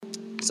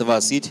Have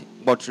a seat,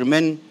 but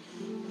remain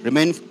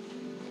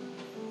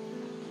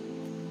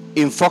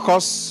in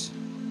focus.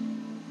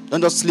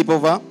 Don't just sleep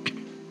over.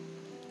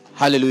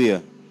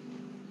 Hallelujah.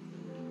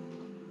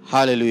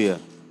 Hallelujah.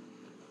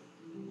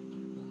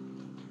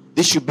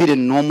 This should be the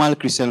normal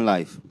Christian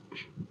life.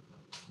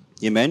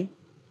 Amen.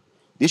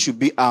 This should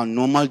be our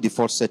normal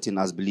default setting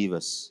as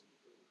believers.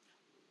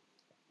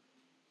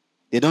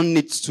 They don't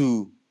need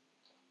to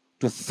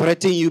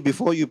threaten you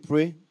before you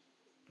pray.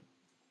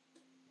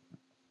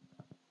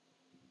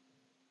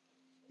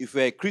 If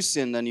you're a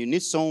Christian and you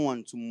need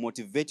someone to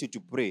motivate you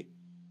to pray,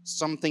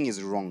 something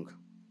is wrong.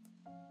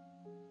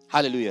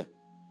 Hallelujah.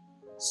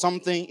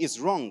 Something is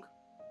wrong.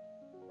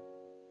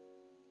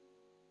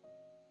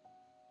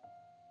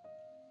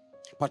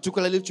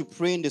 Particularly to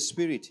pray in the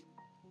Spirit.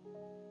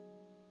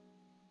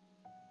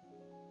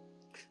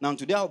 Now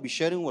today I'll be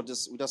sharing with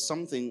us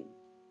something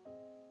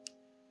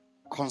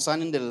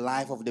concerning the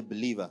life of the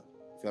believer.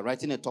 If you're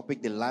writing a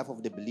topic, the life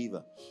of the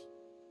believer.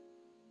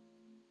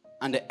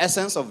 And the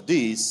essence of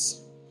this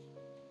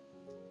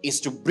is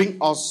to bring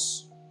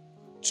us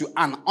to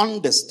an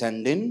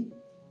understanding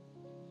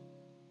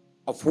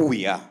of who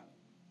we are.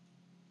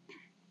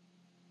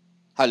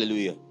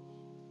 Hallelujah.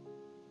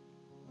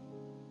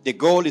 The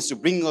goal is to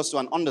bring us to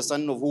an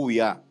understanding of who we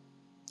are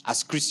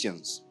as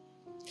Christians.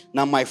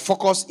 Now, my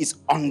focus is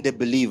on the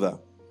believer.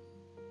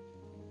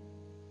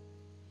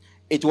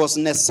 It was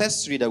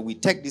necessary that we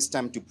take this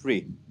time to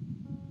pray.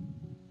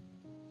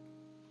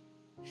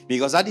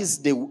 Because that is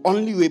the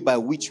only way by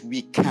which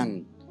we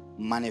can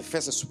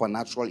manifest the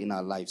supernatural in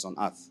our lives on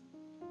earth.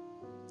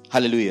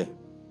 Hallelujah.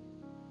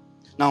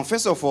 Now,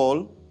 first of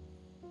all,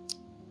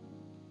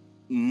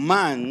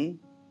 man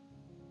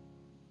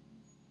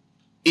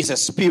is a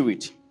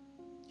spirit.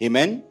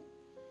 Amen.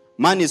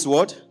 Man is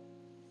what?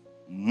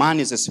 Man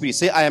is a spirit.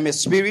 Say, I am a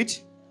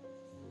spirit.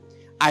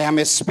 I am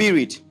a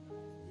spirit.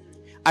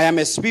 I am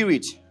a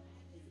spirit.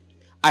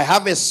 I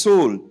have a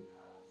soul.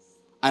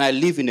 And I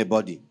live in a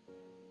body.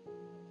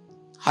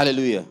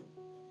 Hallelujah.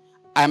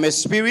 I am a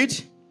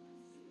spirit.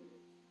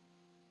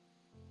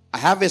 I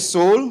have a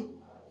soul.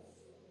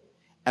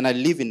 And I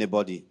live in a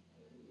body.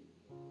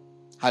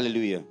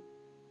 Hallelujah.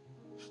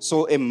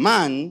 So a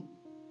man,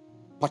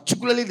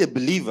 particularly the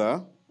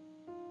believer,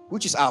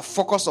 which is our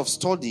focus of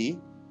study,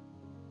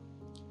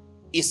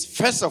 is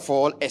first of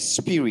all a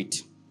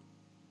spirit.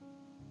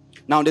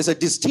 Now there's a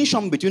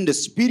distinction between the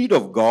Spirit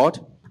of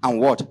God and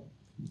what?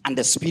 And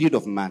the spirit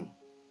of man.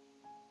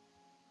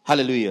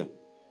 Hallelujah.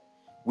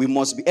 We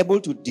must be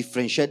able to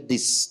differentiate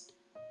this.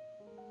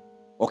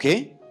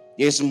 Okay?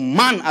 There's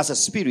man as a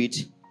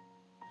spirit,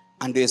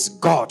 and there's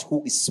God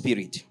who is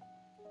spirit.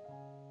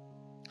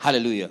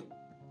 Hallelujah.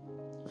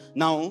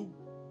 Now,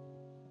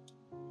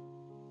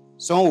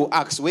 someone will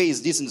ask, where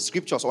is this in the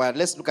scriptures? Well,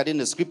 let's look at it in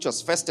the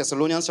scriptures. 1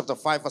 Thessalonians chapter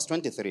 5, verse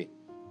 23.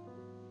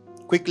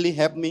 Quickly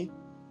help me.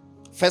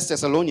 1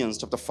 Thessalonians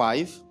chapter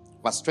 5,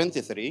 verse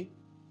 23.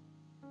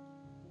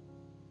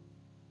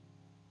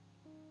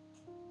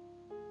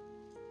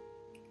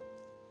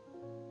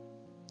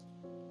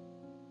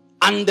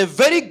 And the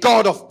very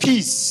God of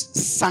peace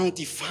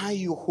sanctify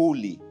you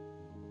wholly.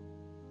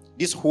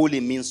 This wholly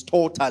means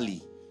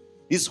totally.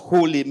 This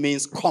wholly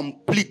means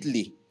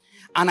completely.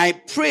 And I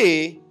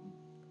pray,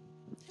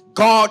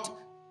 God,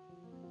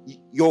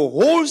 your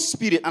whole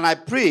spirit, and I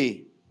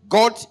pray,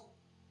 God,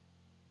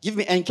 give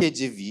me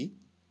NKJV.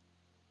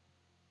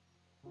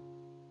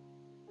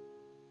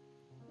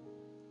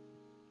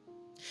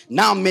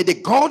 Now may the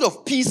God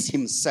of peace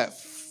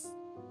himself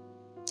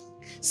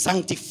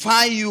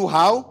sanctify you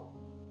how?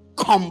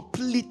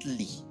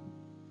 Completely.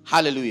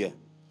 Hallelujah.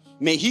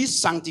 May he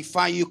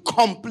sanctify you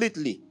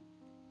completely.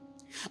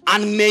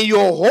 And may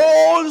your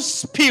whole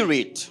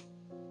spirit,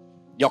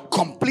 your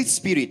complete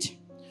spirit,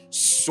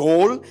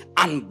 soul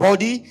and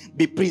body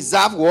be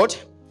preserved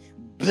what?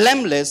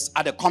 Blameless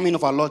at the coming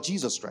of our Lord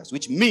Jesus Christ.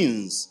 Which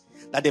means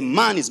that the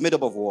man is made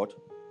up of what?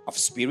 Of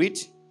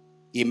spirit.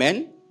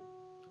 Amen.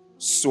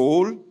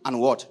 Soul and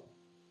what?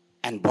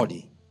 And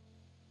body.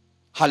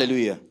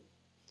 Hallelujah.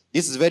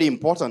 This is very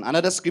important.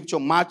 Another scripture,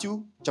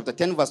 Matthew chapter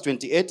 10 verse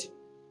 28.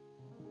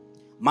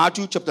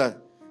 Matthew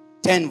chapter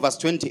 10 verse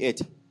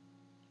 28.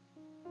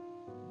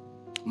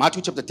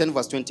 Matthew chapter 10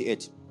 verse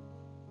 28.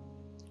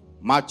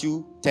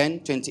 Matthew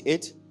 10,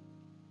 28.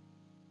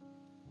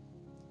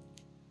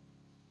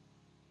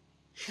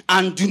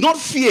 And do not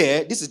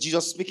fear, this is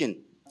Jesus speaking.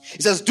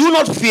 He says, do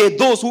not fear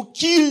those who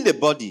kill the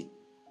body,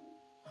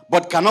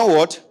 but cannot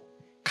what?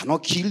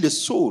 Cannot kill the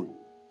soul.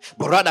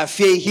 But rather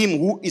fear him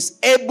who is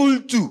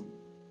able to.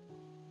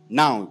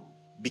 Now,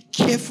 be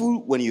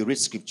careful when you read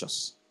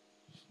scriptures.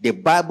 The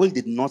Bible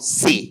did not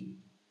say,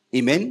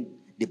 amen?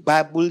 The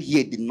Bible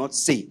here did not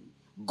say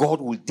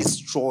God will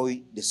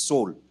destroy the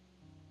soul.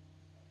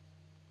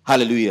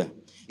 Hallelujah.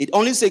 It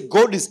only says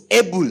God is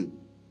able.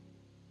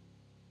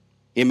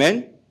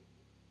 Amen?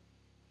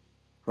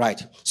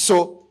 Right.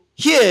 So,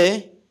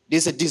 here,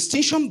 there's a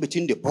distinction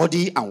between the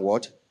body and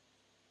what?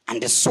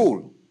 And the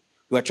soul.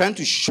 We are trying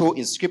to show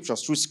in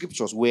scriptures, through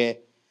scriptures, where,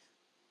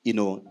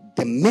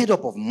 the made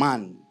up of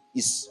man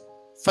is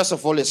first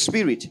of all, a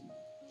spirit.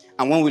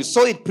 And when we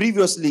saw it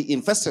previously in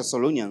 1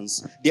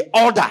 Thessalonians, the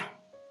order,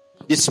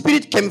 the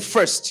spirit came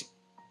first,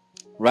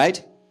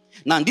 right?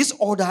 Now, this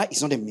order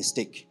is not a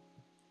mistake.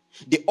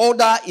 The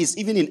order is,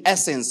 even in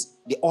essence,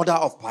 the order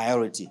of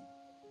priority.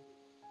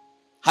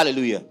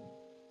 Hallelujah.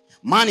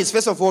 Man is,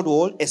 first of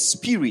all, a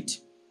spirit.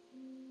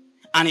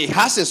 And he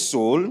has a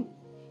soul,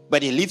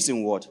 but he lives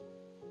in what?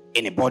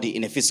 In a body,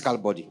 in a physical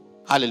body.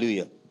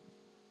 Hallelujah.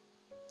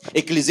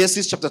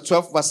 Ecclesiastes chapter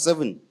 12 verse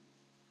 7.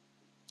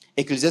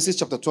 Ecclesiastes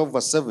chapter 12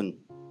 verse 7.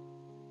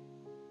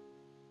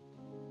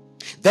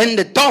 Then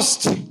the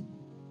dust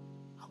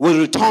will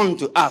return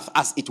to earth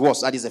as it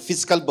was. That is a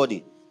physical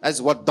body. That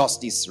is what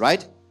dust is,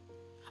 right?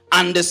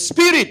 And the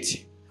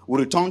spirit will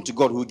return to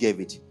God who gave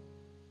it.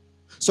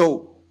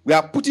 So we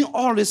are putting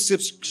all these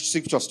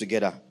scriptures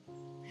together,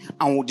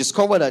 and we'll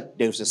discover that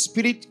there is a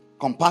spirit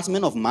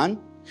compartment of man,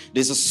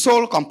 there's a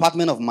soul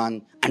compartment of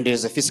man, and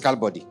there's a physical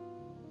body.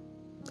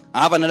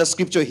 I have another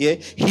scripture here,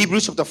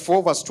 Hebrews chapter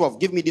 4 verse 12.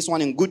 Give me this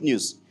one in good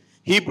news.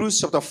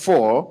 Hebrews chapter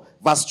 4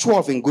 verse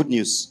 12 in good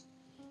news.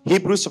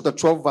 Hebrews chapter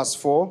 12 verse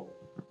 4,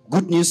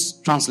 good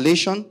news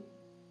translation.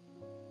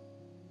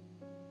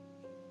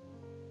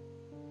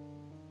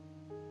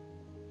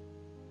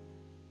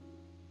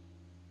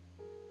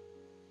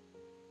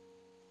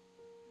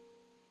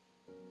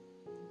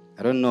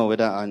 I don't know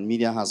whether our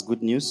media has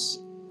good news.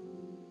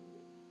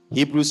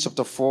 Hebrews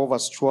chapter 4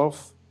 verse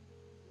 12.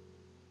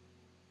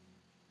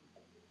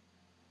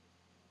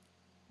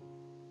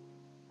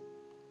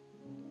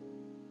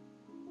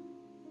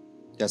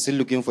 They're still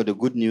looking for the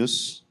good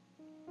news.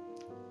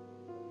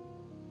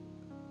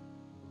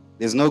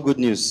 There's no good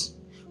news.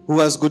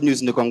 Who has good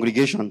news in the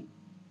congregation?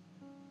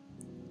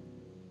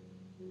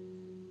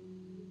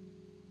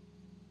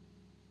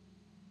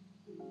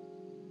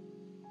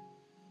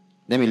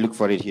 Let me look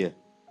for it here.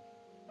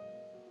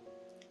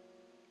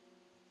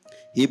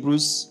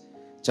 Hebrews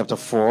chapter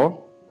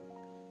 4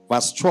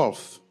 verse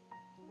 12.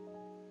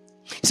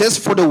 It says,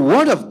 for the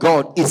word of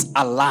God is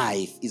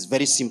alive. It's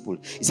very simple.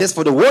 It says,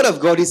 for the word of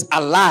God is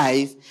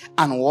alive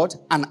and what?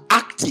 And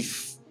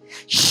active,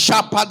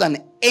 sharper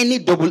than any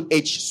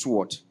double-edged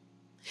sword.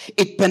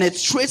 It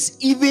penetrates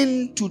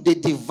even to the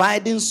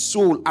dividing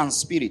soul and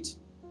spirit,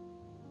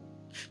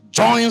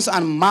 joints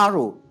and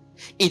marrow.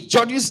 It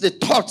judges the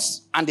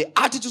thoughts and the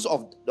attitudes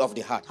of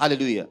the heart.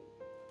 Hallelujah.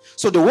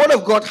 So the word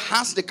of God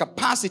has the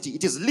capacity.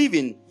 It is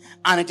living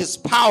and it is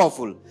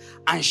powerful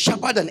and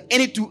sharper than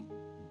any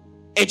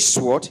two-edged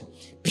sword,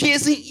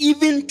 piercing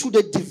even to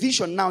the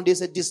division. Now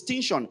there's a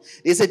distinction.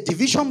 There's a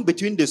division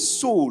between the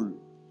soul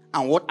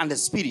and what? And the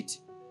spirit.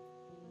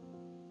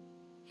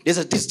 There's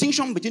a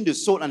distinction between the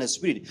soul and the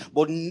spirit.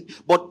 But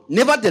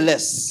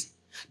nevertheless,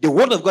 the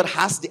word of God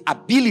has the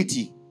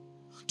ability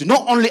to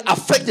not only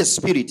affect the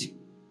spirit,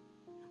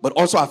 but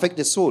also affect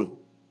the soul.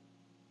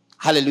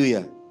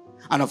 Hallelujah.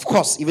 And of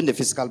course, even the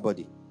physical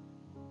body.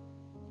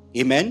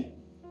 Amen.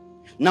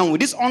 Now,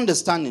 with this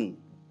understanding,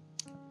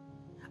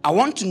 I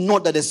want to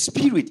note that the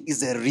spirit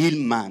is a real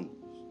man.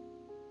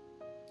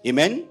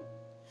 Amen.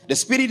 The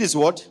spirit is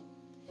what?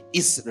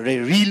 Is a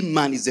real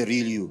man, is a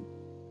real you.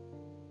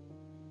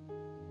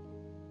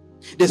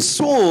 The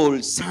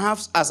soul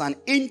serves as an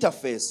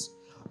interface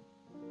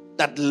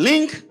that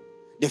link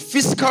the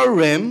physical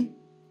realm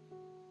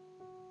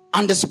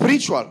and the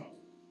spiritual.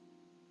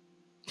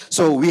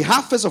 So we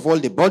have, first of all,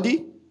 the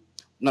body.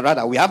 No,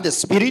 rather, we have the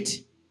spirit.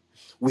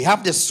 We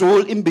have the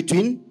soul in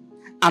between.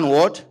 And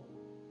what?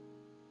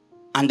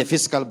 And the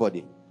physical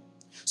body.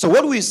 So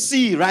what we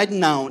see right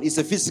now is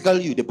the physical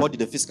you, the body,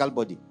 the physical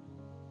body.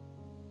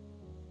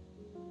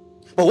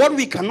 But what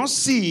we cannot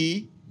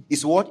see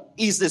is what?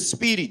 Is the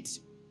spirit.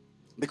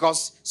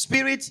 Because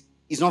spirit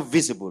is not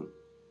visible.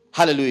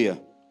 Hallelujah.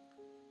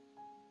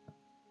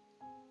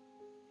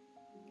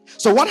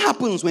 So what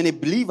happens when a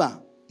believer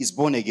is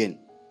born again?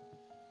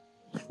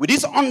 With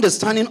this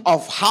understanding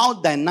of how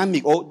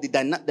dynamic, or the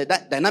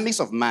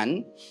dynamics of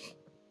man,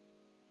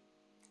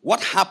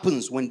 what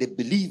happens when the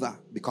believer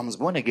becomes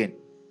born again?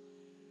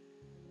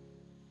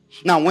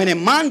 Now, when a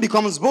man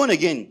becomes born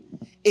again,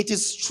 it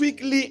is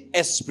strictly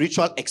a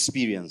spiritual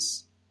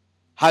experience.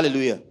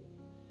 Hallelujah.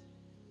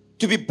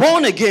 To be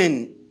born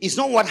again is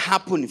not what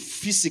happened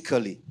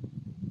physically.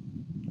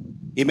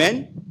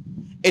 Amen?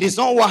 It is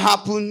not what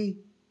happened,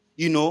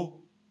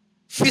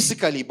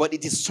 physically, but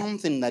it is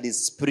something that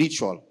is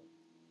spiritual.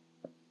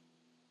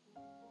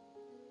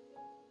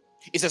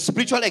 It's a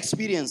spiritual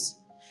experience.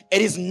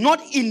 It is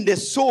not in the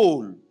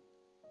soul.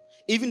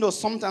 Even though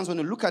sometimes when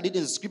you look at it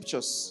in the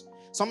scriptures,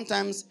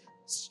 sometimes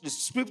the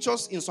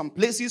scriptures in some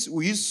places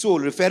we use soul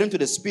referring to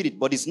the spirit,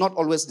 but it's not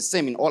always the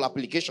same in all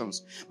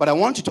applications. But I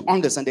want you to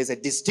understand there's a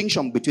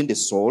distinction between the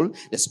soul,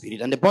 the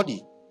spirit, and the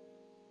body.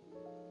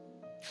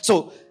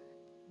 So,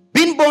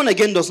 being born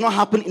again does not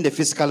happen in the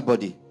physical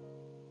body.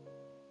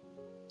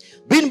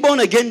 Being born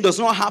again does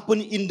not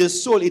happen in the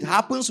soul. It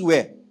happens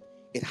where?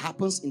 It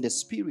happens in the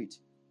spirit.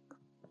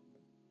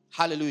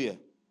 Hallelujah.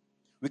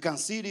 We can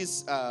see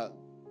this.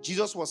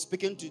 Jesus was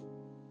speaking to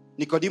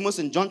Nicodemus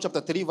in John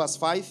chapter 3 verse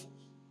 5.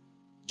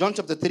 John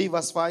chapter 3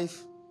 verse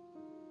 5.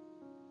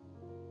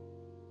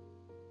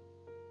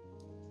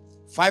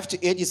 5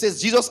 to 8, it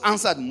says, Jesus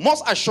answered,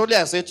 most assuredly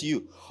I say to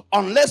you,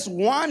 unless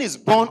one is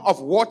born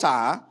of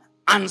water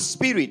and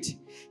spirit,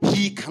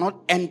 he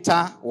cannot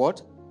enter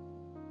what?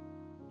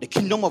 The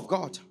kingdom of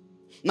God.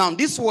 Now,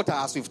 this water,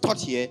 as we've taught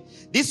here,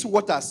 this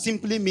water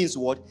simply means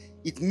what?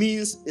 It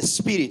means a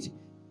spirit.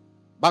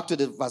 Back to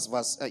the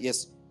verse.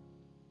 Yes.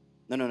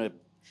 No. It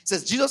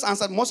says, Jesus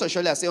answered, most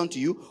assuredly I say unto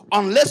you,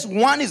 unless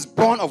one is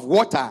born of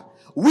water,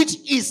 which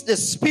is the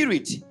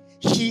spirit,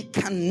 he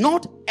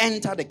cannot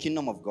enter the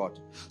kingdom of God.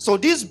 So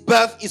this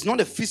birth is not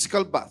a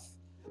physical birth,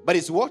 but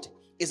it's what?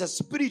 It's a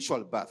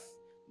spiritual birth.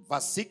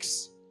 Verse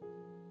 6.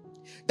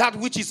 That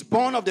which is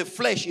born of the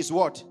flesh is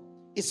what?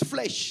 Is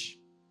flesh.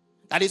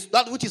 That is,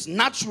 that which is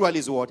natural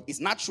is what?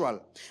 Is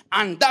natural.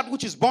 And that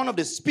which is born of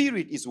the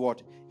spirit is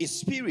what? Is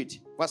spirit.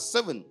 Verse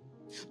 7.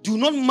 Do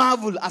not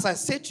marvel, as I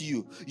said to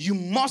you, you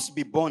must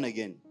be born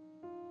again.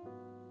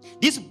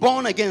 This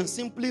born again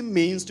simply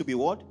means to be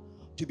what?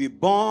 To be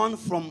born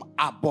from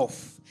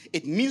above.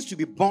 It means to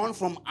be born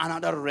from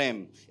another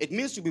realm. It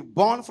means to be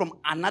born from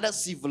another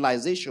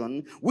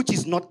civilization, which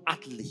is not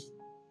earthly,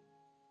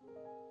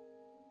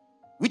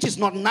 which is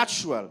not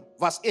natural.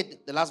 Verse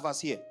 8, the last verse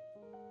here.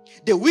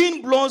 The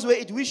wind blows where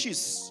it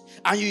wishes,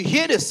 and you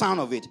hear the sound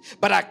of it,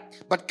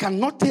 but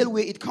cannot tell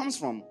where it comes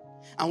from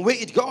and where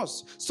it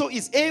goes. So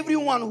is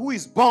everyone who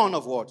is born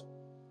of what?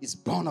 Is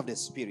born of the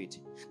Spirit.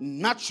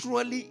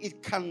 Naturally,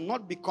 it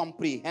cannot be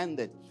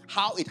comprehended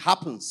how it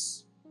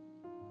happens.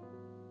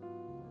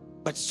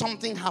 But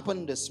something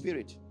happened in the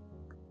Spirit.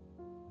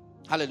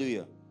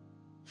 Hallelujah.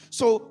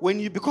 So when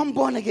you become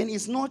born again,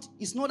 it's not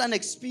an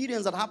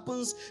experience that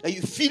happens that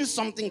you feel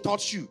something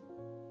touch you.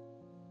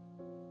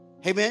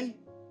 Amen.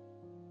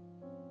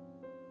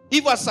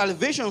 If at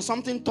salvation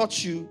something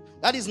touch you,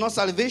 that is not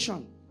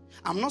salvation.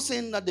 I'm not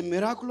saying that the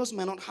miraculous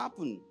may not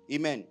happen.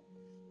 Amen.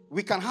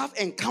 We can have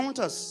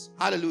encounters,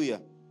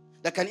 hallelujah,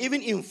 that can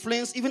even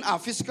influence even our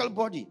physical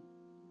body.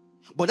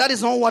 But that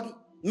is not what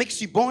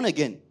makes you born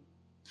again.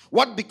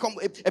 What become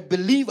a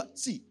believer?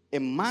 See, a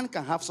man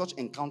can have such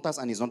encounters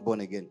and is not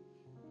born again.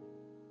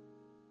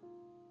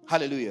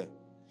 Hallelujah.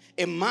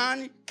 A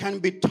man can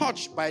be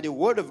touched by the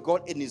word of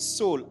God in his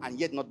soul and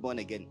yet not born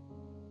again.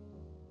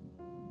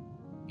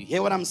 You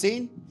hear what I'm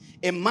saying?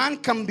 A man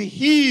can be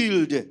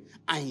healed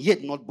and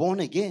yet not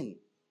born again.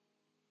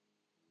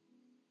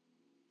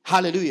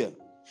 Hallelujah.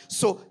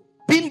 So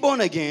being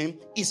born again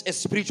is a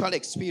spiritual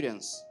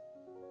experience.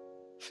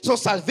 So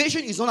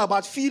salvation is not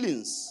about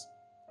feelings.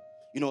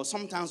 You know,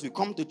 sometimes we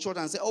come to church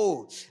and say,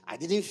 oh, I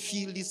didn't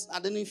feel this, I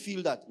didn't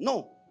feel that.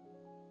 No.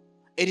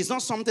 It is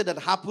not something that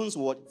happens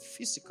what?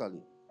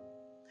 Physically.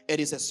 It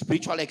is a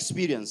spiritual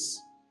experience.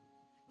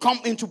 Come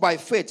into by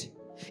faith.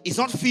 It's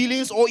not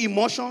feelings or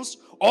emotions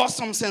or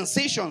some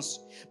sensations,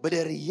 but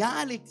a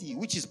reality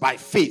which is by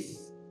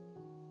faith.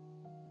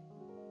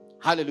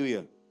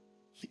 Hallelujah.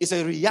 It's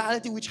a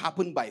reality which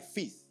happened by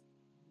faith.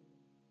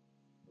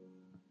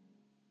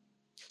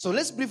 So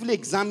let's briefly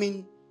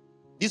examine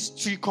these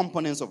three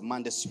components of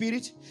man: the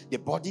spirit, the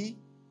body,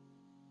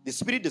 the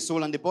spirit, the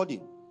soul, and the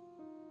body.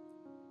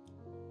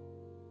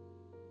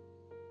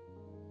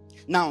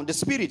 Now, the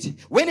spirit,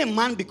 when a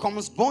man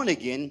becomes born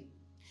again,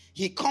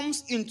 he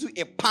comes into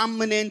a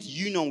permanent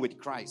union with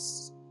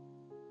Christ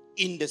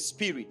in the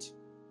spirit.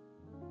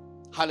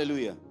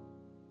 Hallelujah.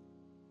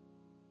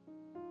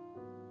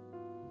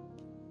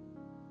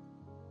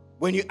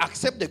 When you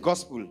accept the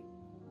gospel,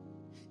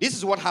 this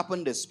is what happened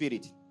in the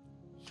spirit.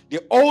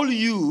 The old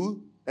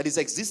you that is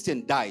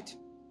existing died.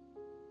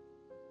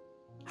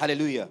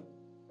 Hallelujah.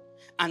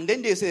 And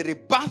then there's a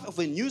rebirth of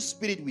a new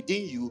spirit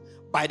within you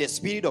by the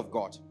Spirit of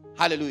God.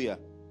 Hallelujah.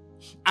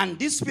 And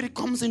this spirit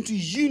comes into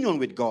union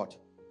with God,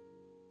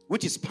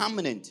 which is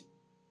permanent.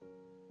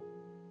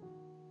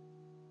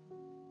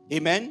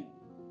 Amen.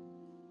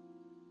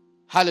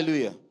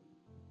 Hallelujah.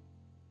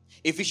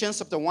 Ephesians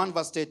chapter 1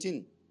 verse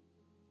 13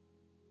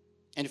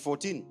 and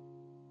 14.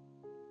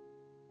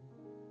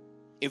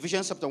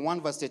 Ephesians chapter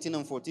 1 verse 13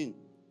 and 14.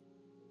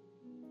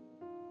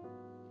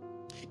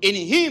 In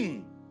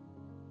him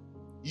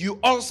you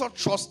also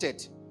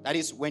trusted. That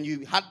is, when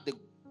you had the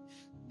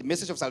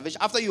message of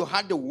salvation, after you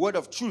had the word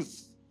of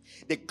truth,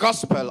 the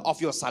gospel of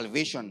your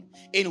salvation,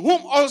 in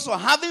whom also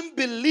having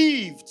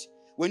believed,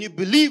 when you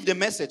believed the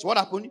message, what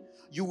happened?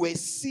 You were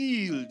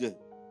sealed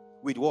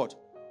with what?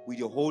 With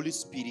your Holy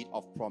Spirit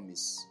of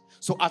promise.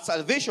 So at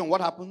salvation,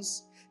 what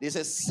happens? There's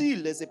a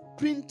seal, there's a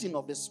printing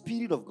of the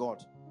Spirit of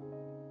God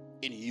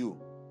in you.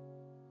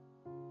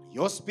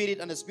 Your spirit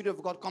and the Spirit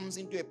of God comes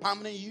into a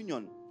permanent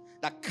union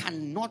that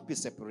cannot be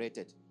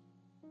separated.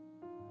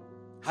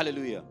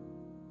 Hallelujah.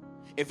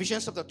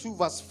 Ephesians chapter 2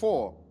 verse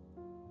 4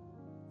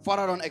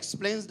 further on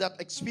explains that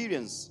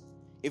experience.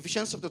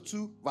 Ephesians chapter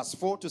 2 verse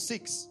 4 to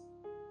 6.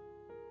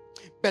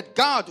 But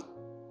God,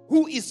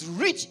 who is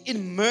rich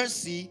in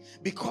mercy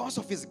because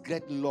of his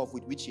great love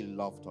with which he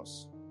loved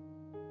us.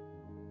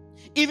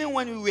 Even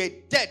when we were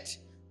dead,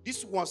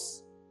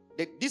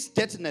 this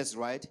deadness,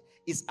 right,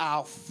 is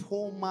our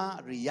former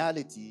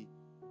reality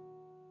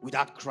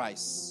without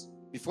Christ,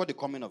 before the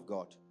coming of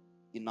God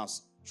in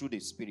us through the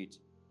Spirit.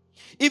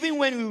 even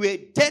when we were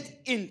dead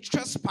in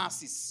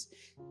trespasses,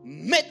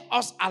 made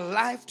us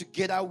alive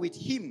together with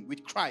him,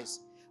 with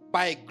Christ.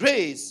 By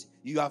grace,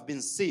 you have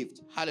been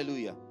saved.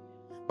 Hallelujah.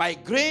 By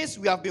grace,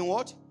 we have been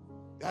what?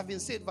 You have been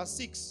saved. Verse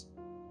 6.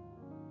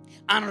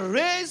 And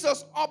raised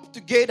us up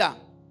together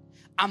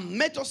and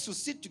made us to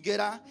sit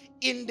together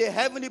in the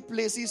heavenly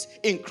places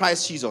in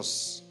Christ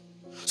Jesus.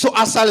 So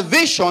at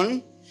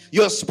salvation,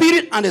 your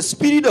spirit and the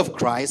spirit of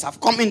Christ have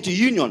come into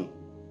union.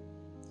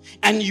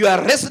 And you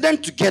are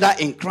resident together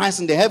in Christ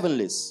in the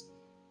heavenlies.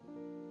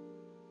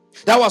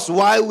 That was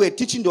why we were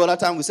teaching the other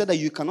time. We said that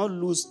you cannot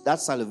lose that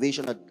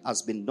salvation that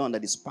has been done,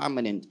 that is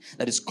permanent,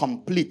 that is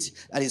complete,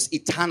 that is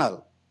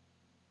eternal.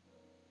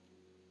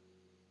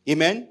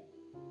 Amen?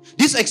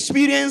 This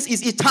experience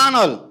is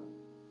eternal.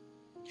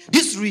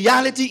 This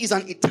reality is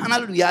an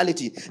eternal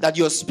reality, that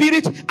your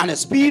spirit and the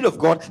spirit of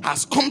God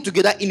has come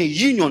together in a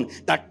union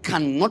that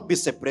cannot be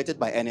separated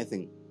by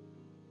anything.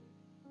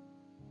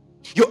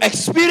 Your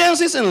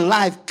experiences in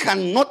life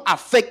cannot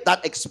affect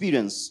that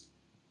experience.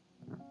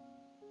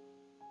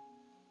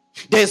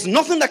 There is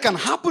nothing that can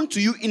happen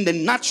to you in the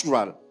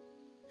natural,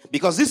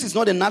 because this is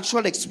not a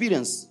natural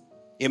experience.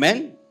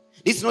 Amen?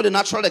 This is not a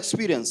natural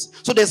experience.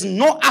 So there's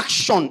no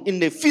action in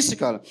the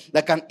physical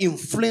that can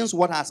influence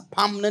what has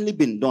permanently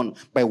been done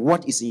by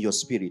what is in your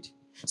spirit.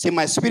 Say,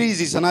 my spirit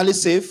is eternally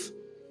safe.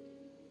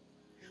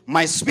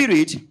 My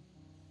spirit.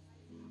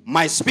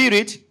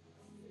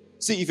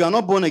 See, if you are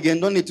not born again,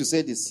 don't need to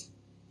say this.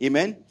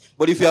 Amen?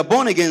 But if you are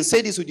born again,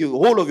 say this with the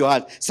whole of your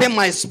heart. Say,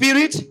 my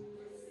spirit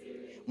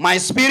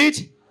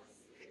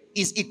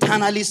is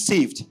eternally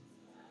saved.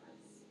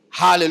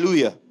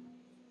 Hallelujah.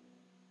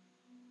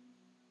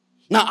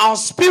 Now, our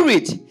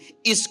spirit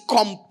is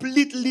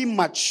completely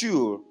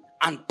mature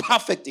and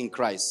perfect in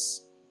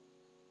Christ.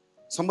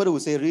 Somebody will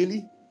say,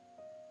 really?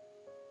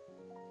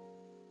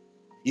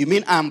 You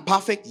mean I am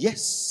perfect?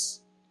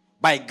 Yes.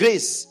 By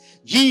grace,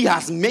 he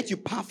has made you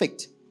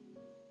perfect.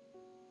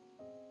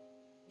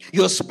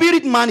 Your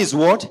spirit man is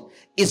what?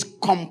 Is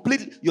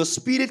complete. Your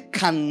spirit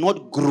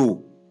cannot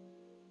grow.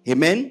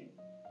 Amen?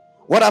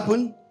 What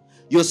happened?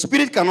 Your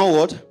spirit cannot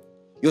what?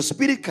 Your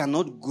spirit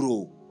cannot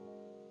grow.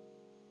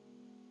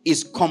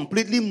 Is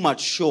completely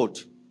matured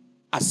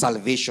at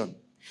salvation.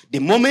 The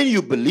moment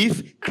you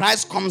believe,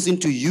 Christ comes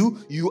into you,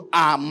 you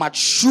are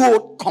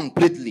matured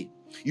completely.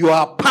 You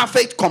are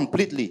perfect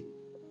completely.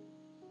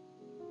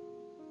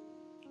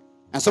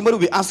 And somebody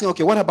will be asking,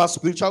 okay, what about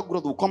spiritual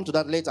growth? We'll come to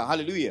that later.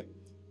 Hallelujah.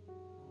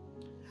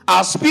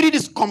 Our spirit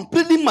is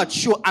completely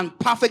mature and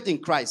perfect in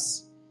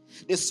Christ.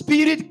 The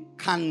spirit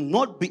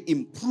cannot be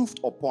improved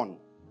upon.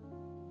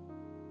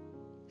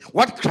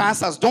 What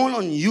Christ has done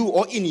on you,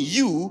 or in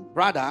you,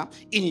 rather,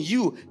 in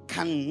you,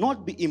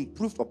 cannot be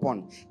improved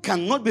upon,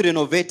 cannot be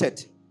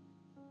renovated.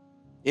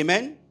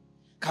 Amen?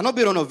 Cannot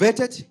be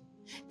renovated,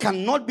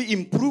 cannot be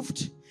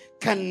improved,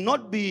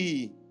 cannot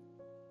be,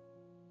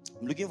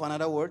 I'm looking for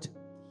another word,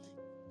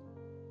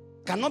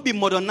 cannot be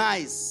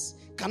modernized,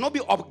 cannot be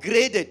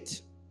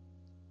upgraded.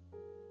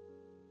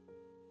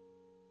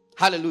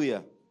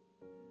 Hallelujah.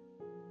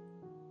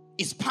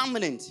 It's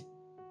permanent,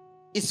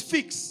 it's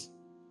fixed.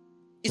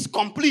 It's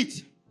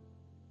complete.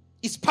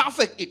 It's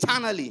perfect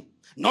eternally.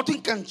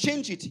 Nothing can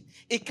change it.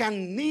 It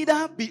can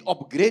neither be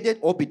upgraded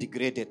or be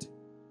degraded.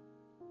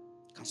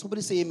 Can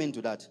somebody say amen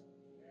to that?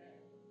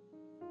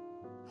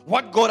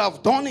 What God has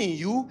done in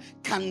you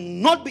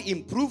cannot be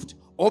improved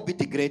or be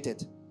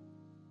degraded.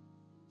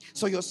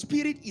 So your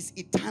spirit is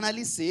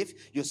eternally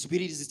safe. Your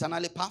spirit is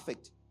eternally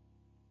perfect.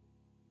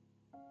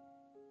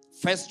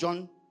 1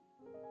 John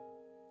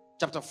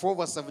chapter 4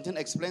 verse 17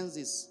 explains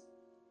this.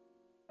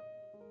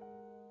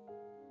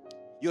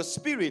 Your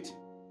spirit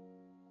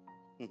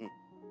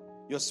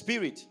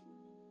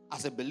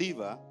as a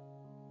believer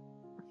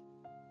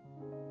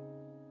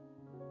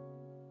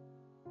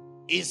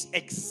is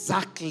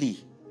exactly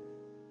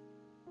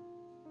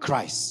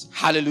Christ.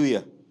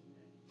 Hallelujah.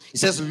 It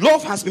says,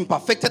 love has been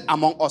perfected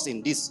among us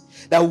in this,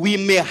 that we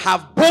may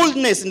have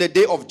boldness in the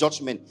day of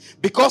judgment.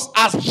 Because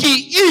as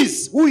he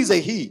is, who is a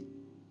he?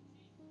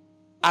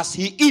 As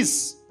he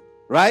is,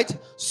 right?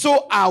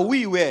 So are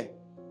we where?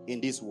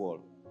 In this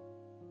world.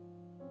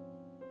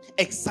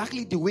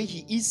 Exactly the way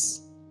he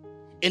is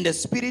in the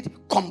spirit,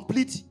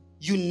 complete,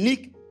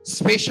 unique,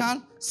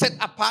 special, set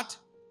apart.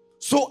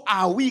 So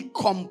are we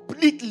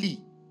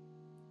completely.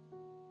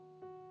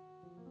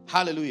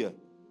 Hallelujah.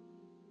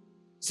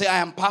 Say, I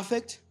am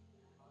perfect.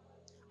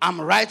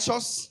 I'm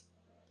righteous.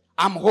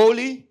 I'm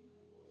holy.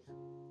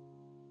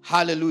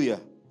 Hallelujah.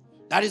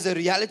 That is the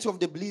reality of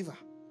the believer.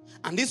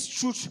 And this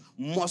truth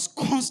must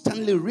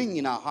constantly ring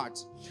in our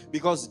hearts,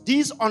 because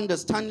this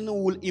understanding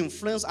will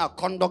influence our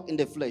conduct in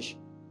the flesh.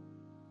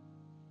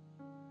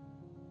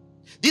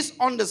 This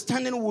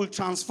understanding will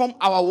transform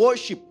our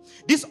worship.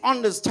 This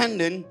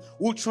understanding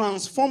will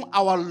transform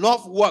our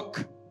love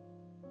work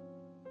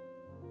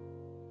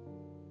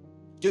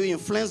to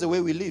influence the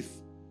way we live.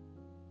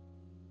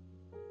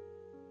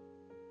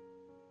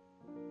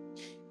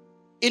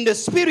 In the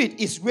spirit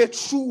is where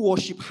true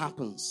worship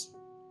happens.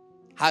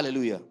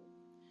 Hallelujah.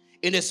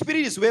 In the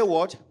spirit is where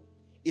what?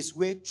 is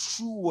where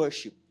true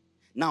worship.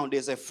 Now,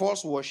 there's a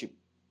false worship.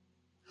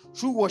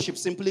 True worship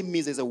simply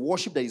means there's a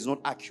worship that is not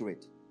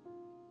accurate.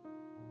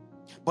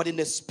 But in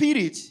the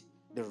spirit,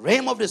 the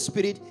realm of the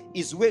spirit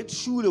is where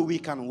truly we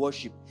can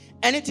worship.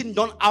 Anything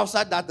done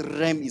outside that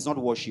realm is not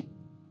worship.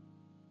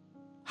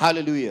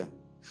 Hallelujah.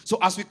 So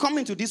as we come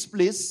into this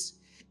place,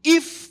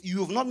 if you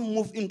have not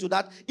moved into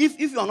that, if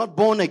you are not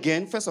born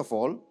again, first of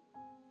all,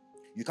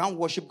 you can't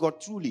worship God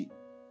truly.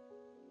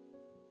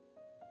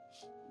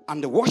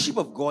 And the worship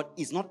of God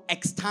is not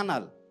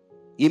external.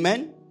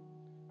 Amen?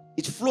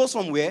 It flows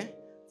from where?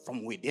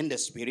 From within the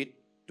spirit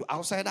to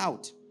outside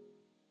out.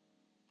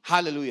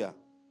 Hallelujah.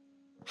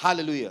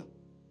 Hallelujah.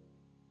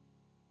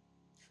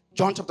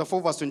 John chapter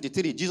 4 verse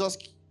 23. Jesus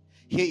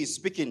here is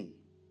speaking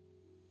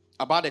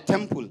about the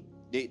temple.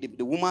 The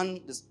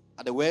woman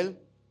at the well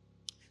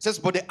says,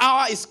 but the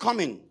hour is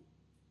coming,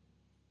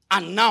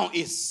 and now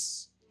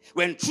is,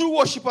 when true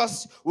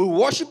worshippers will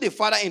worship the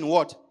Father in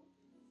what?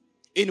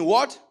 In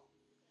what?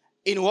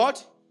 In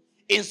what?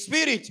 In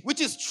spirit,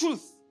 which is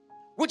truth,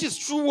 which is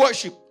true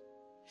worship.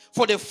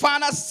 For the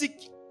Father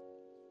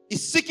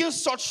is seeking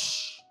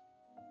such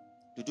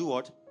to do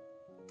what?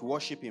 To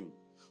worship him.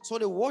 So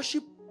the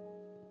worship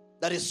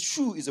that is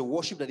true is a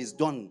worship that is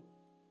done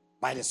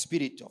by the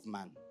Spirit of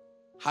man.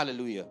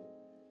 Hallelujah.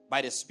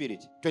 By the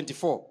Spirit.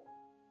 24.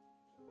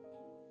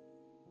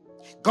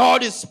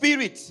 God is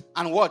spirit,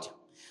 and what?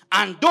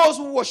 And those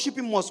who worship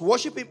him must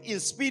worship him in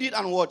spirit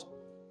and what?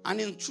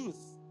 And in truth.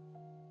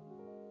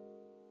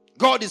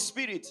 God is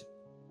spirit.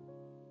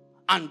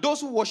 And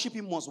those who worship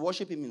him must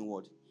worship him in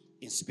what?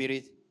 In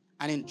spirit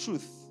and in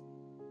truth.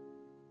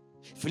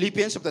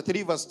 Philippians chapter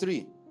 3 verse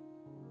 3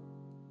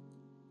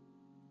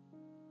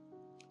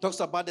 talks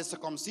about the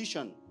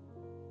circumcision.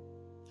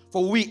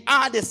 For we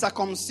are the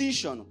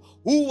circumcision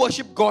who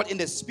worship God in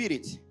the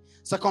spirit.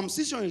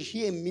 Circumcision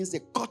here means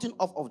the cutting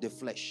off of the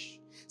flesh.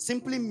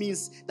 Simply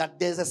means that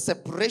there's a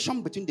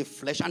separation between the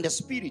flesh and the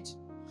spirit.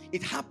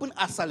 It happened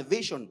at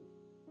salvation.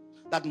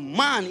 That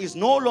man is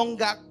no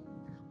longer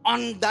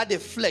under the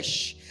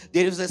flesh.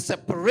 There is a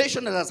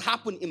separation that has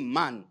happened in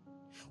man.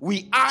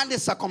 We are the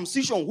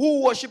circumcision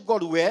who worship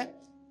God where?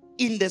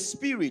 In the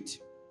spirit.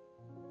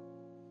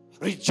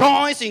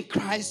 Rejoice in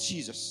Christ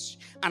Jesus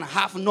and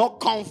have no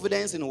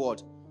confidence in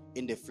what?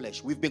 In the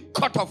flesh. We've been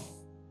cut off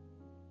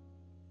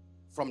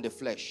from the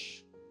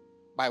flesh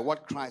by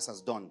what Christ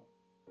has done.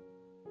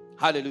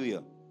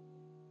 Hallelujah.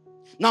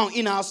 Now,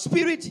 in our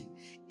spirit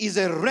is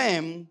a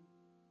realm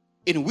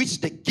in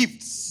which the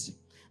gifts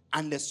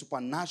and the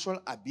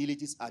supernatural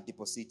abilities are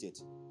deposited.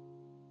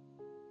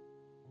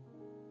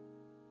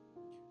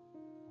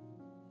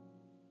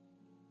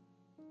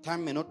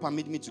 Time may not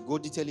permit me to go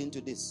detail into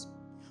this.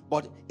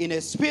 But in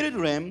a spirit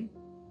realm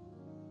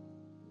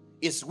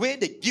is where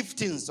the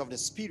giftings of the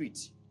spirit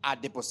are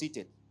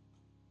deposited.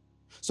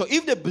 So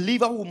if the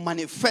believer will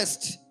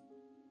manifest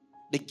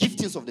the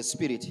giftings of the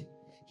spirit,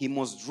 he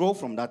must draw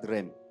from that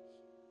realm.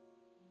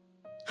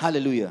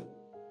 Hallelujah.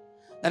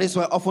 That is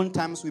why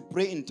oftentimes we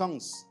pray in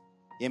tongues.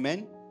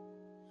 Amen.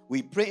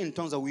 We pray in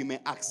tongues that we may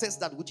access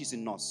that which is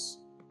in us.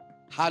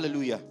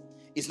 Hallelujah.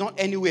 It's not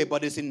anywhere,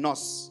 but it's in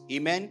us.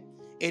 Amen.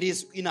 It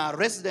is in our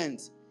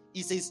residence.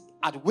 It says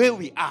at where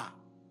we are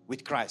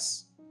with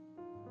Christ.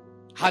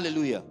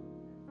 Hallelujah.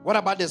 What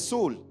about the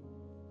soul?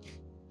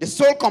 The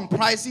soul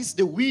comprises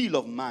the will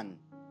of man,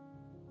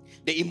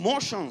 the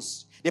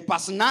emotions, the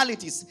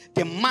personalities,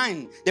 the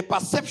mind, the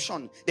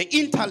perception, the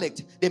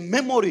intellect, the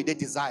memory, the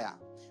desire.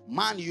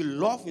 Man, you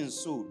love in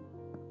soul,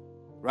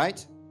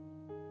 right?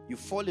 You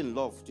fall in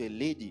love to a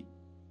lady.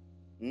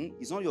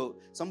 It's not your,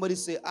 somebody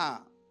say,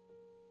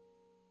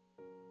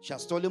 she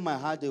has stolen my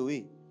heart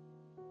away.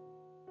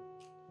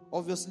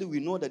 Obviously, we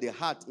know that the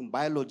heart in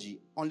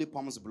biology only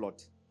pumps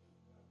blood.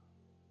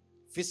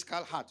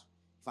 Physical heart.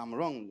 If I'm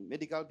wrong,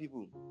 medical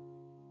people.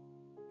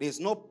 There's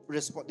no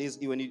response.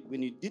 When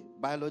you did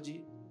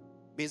biology,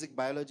 basic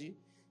biology,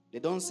 they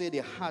don't say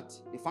the heart,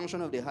 the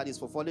function of the heart is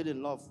for falling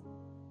in love.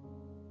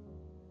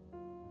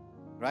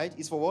 Right?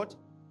 It's for what?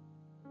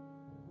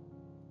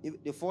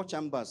 If the 4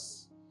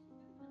 chambers,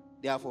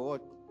 they are for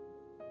what?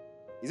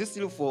 Is it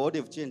still 4 or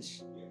they've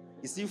changed?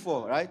 It's still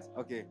 4, right?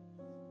 Okay.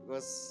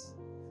 Because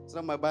so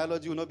that my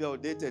biology will not be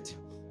outdated.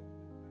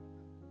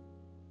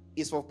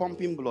 It's for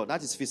pumping blood.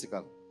 That is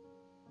physical.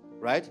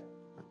 Right?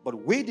 But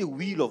where the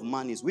will of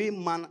man is, where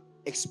man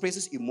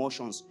expresses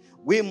emotions,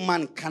 where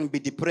man can be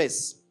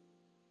depressed,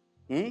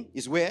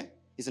 is where?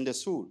 It's in the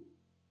soul.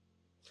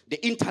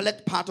 The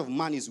intellect part of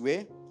man is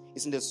where?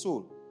 It's in the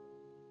soul.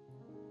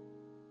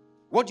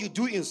 What you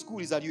do in school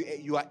is that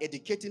you are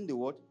educating the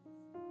world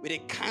with a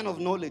kind of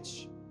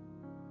knowledge.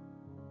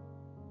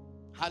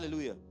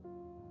 Hallelujah.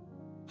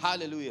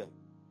 Hallelujah.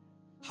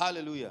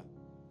 Hallelujah.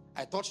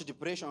 I taught you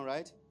depression,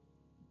 right?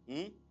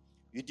 You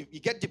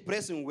get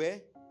depressed in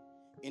where?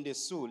 In the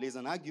soul. There's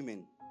an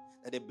argument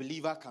that a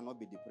believer cannot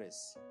be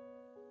depressed.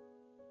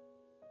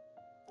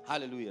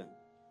 Hallelujah.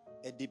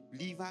 A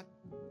believer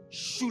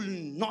should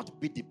not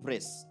be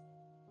depressed.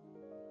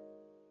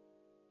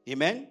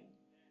 Amen?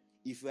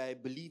 If you are a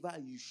believer,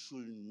 you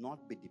should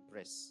not be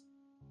depressed.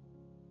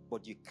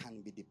 But you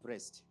can be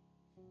depressed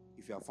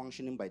if you are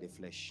functioning by the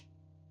flesh.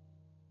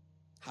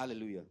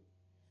 Hallelujah.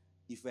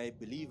 If you are a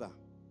believer,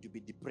 to be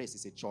depressed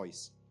is a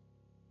choice.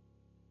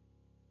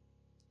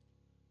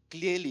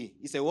 Clearly,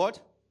 it's a what?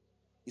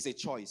 It's a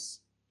choice.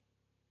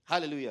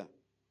 Hallelujah.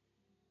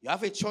 You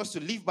have a choice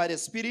to live by the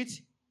Spirit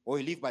or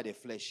you live by the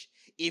flesh.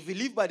 If you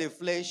live by the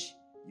flesh,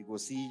 you go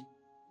see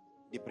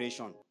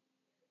depression.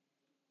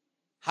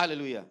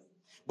 Hallelujah.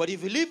 But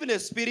if you live in the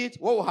Spirit,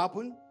 what will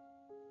happen?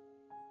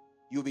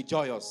 You'll be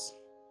joyous.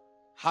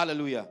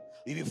 Hallelujah.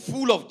 You'll be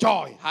full of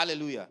joy.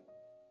 Hallelujah.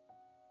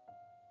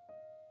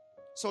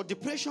 So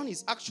depression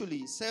is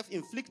actually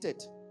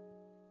self-inflicted.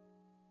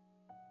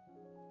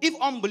 If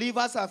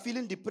unbelievers are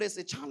feeling depressed,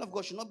 a child of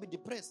God should not be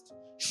depressed.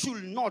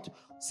 Should not.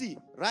 See,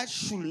 right?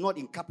 Should not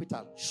in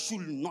capital.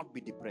 Should not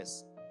be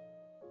depressed.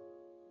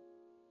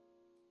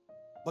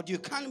 But you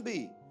can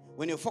be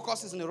when your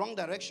focus is in the wrong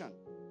direction.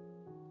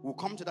 We'll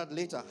come to that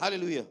later.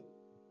 Hallelujah.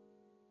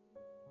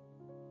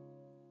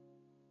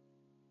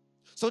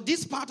 So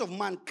this part of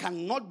man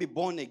cannot be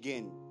born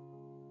again.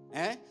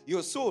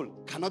 Your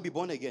soul cannot be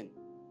born again.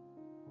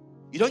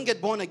 You don't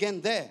get born again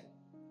there.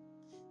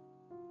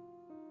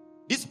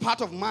 This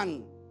part of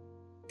man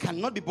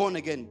cannot be born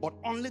again, but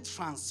only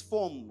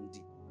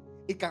transformed.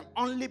 It can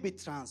only be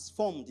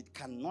transformed. It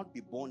cannot be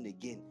born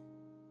again.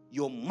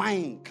 Your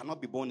mind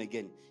cannot be born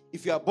again.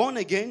 If you are born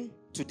again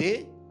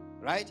today,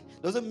 right,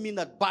 doesn't mean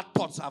that bad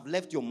thoughts have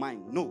left your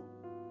mind. No.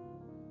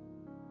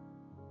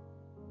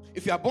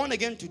 If you are born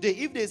again today,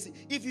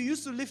 if you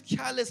used to live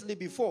carelessly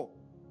before,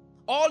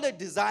 all the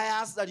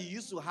desires that you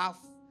used to have,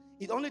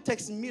 it only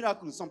takes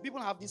miracles. Some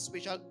people have these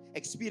special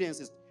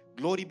experiences.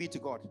 Glory be to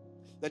God.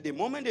 That the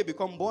moment they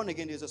become born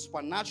again, there's a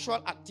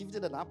supernatural activity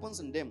that happens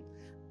in them.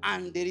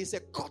 And there is a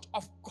cut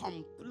off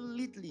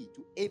completely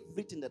to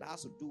everything that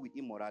has to do with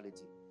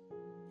immorality.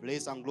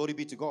 Praise and glory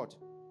be to God.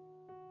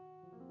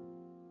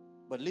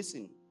 But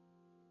listen,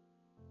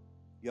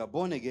 you are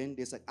born again,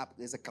 there's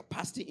a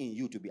capacity in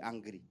you to be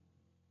angry.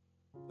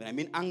 When I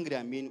mean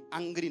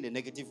angry in the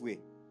negative way.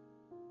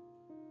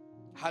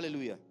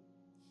 Hallelujah.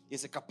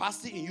 There's a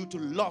capacity in you to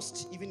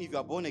lust, even if you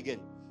are born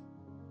again.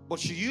 But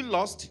should you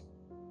lust?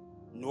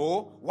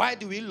 No. Why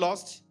do we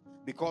lust?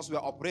 Because we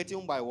are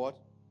operating by what?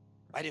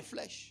 By the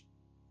flesh.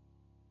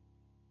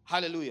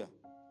 Hallelujah.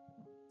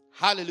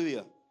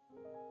 Hallelujah.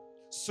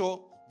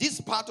 So, this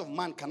part of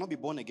man cannot be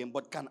born again,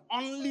 but can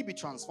only be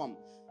transformed.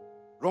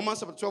 Romans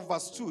chapter 12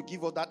 verse 2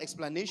 give us that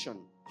explanation.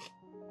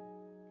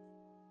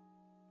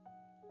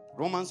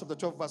 Romans chapter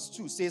 12 verse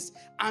 2 says,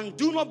 and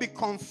do not be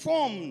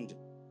conformed.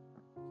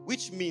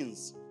 Which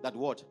means that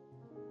what?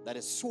 That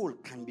a soul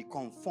can be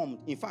conformed.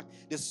 In fact,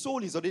 the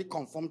soul is already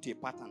conformed to a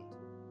pattern.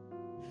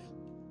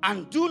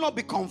 And do not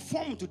be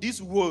conformed to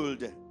this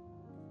world,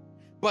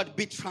 but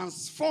be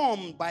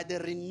transformed by the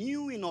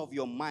renewing of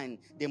your mind.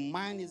 The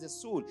mind is the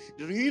soul.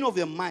 The renewing of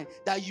your mind,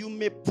 that you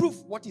may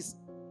prove what is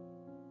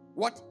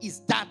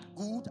that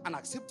good and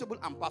acceptable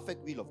and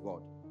perfect will of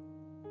God.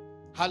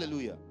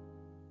 Hallelujah.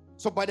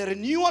 So by the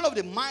renewal of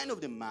the mind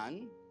of the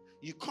man,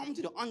 you come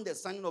to the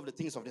understanding of the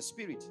things of the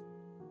Spirit.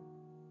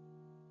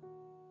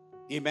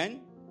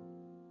 Amen.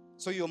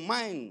 So your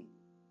mind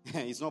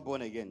is not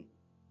born again.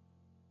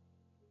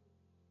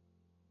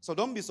 So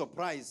don't be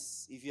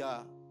surprised if you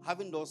are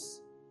having those,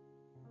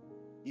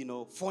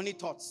 funny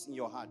thoughts in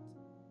your heart.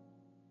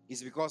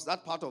 It's because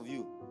that part of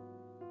you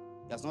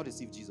does not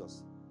receive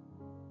Jesus.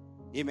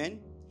 Amen.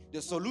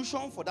 The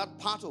solution for that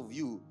part of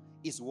you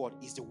is what?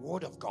 Is the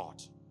Word of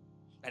God.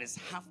 That is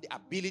have the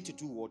ability to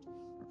do what?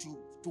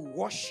 To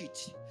wash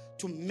it,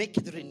 to make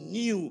it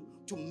renew,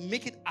 to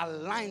make it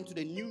align to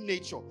the new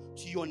nature,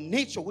 to your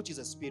nature, which is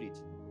a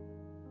spirit.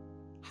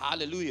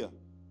 Hallelujah.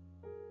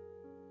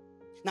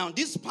 Now,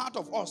 this part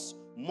of us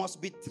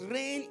must be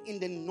trained in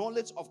the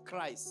knowledge of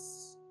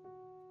Christ.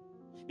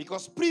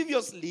 Because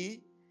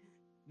previously,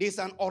 there's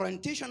an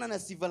orientation and a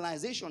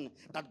civilization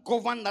that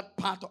governed that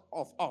part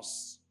of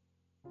us.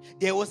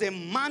 There was a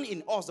man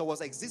in us that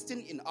was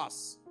existing in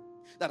us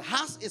that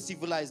has a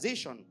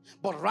civilization,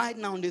 but right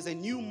now there's a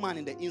new man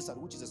in the inside,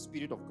 which is the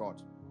Spirit of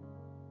God.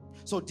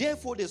 So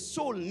therefore, the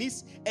soul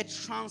needs a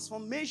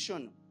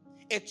transformation,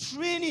 a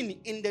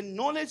training in the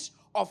knowledge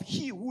of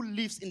He who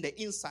lives in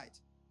the inside.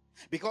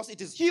 Because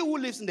it is He who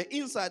lives in the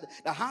inside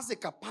that has the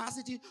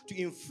capacity to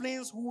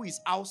influence who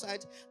is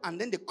outside, and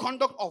then the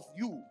conduct of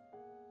you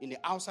in the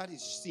outside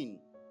is seen.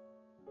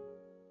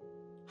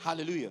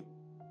 Hallelujah.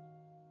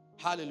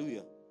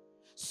 Hallelujah.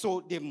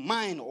 So the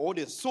mind or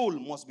the soul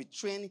must be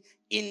trained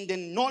in the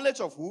knowledge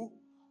of who?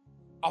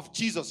 Of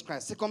Jesus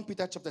Christ. 2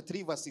 Peter chapter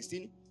 3 verse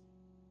 16.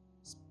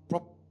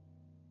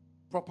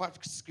 Proper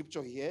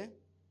scripture here.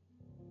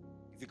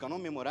 If you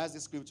cannot memorize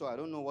this scripture, I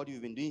don't know what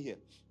you've been doing here.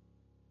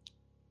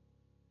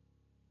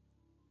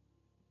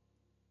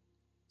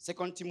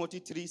 2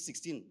 Timothy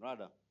 3:16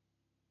 rather.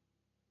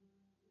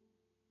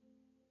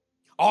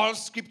 All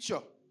scripture,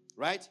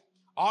 right?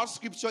 All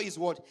scripture is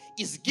what?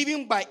 Is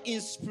given by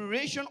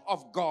inspiration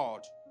of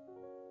God.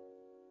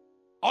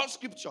 All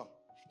scripture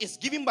is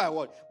given by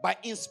what? By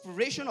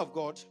inspiration of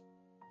God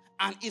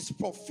and is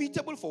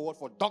profitable for what?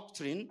 For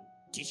doctrine,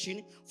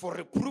 teaching, for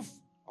reproof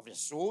of the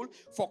soul,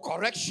 for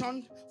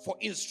correction, for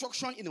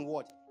instruction in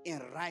what?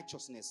 In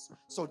righteousness.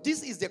 So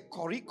this is the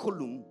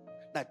curriculum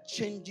that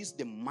changes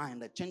the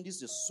mind, that changes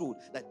the soul,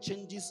 that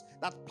changes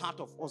that part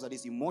of us that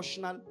is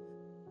emotional,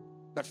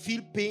 that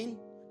feel pain,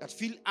 that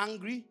feel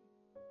angry.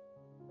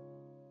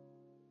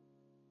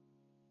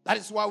 That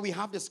is why we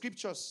have the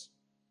scriptures.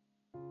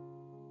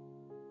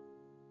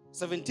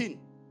 17.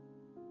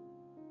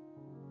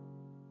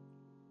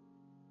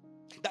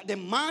 That the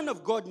man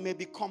of God may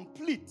be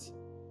complete,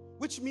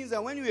 which means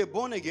that when you are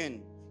born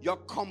again, you're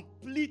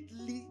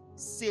completely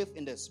safe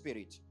in the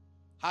spirit.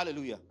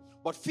 Hallelujah.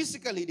 But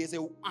physically, there's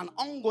an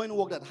ongoing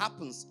work that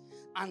happens,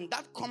 and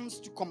that comes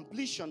to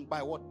completion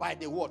by what? By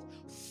the word.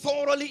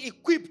 Thoroughly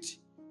equipped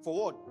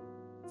for what?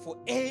 For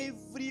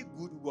every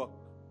good work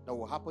that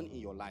will happen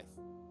in your life.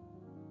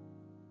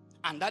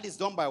 And that is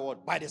done by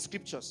what? By the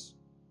scriptures.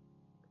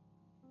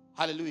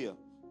 Hallelujah.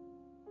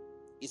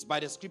 It's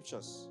by the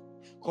scriptures.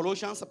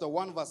 Colossians chapter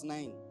 1 verse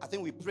 9. I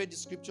think we prayed the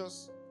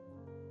scriptures.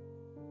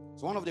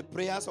 It's one of the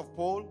prayers of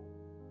Paul.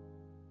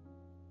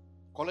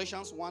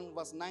 Colossians 1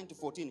 verse 9 to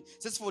 14.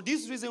 It says, for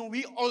this reason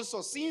we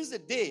also, since the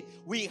day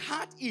we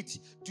had it,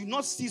 do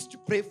not cease to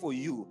pray for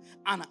you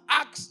and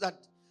ask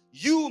that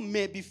you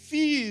may be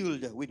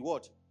filled with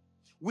what?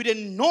 With the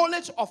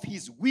knowledge of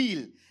his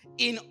will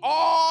in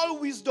all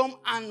wisdom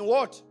and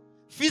what?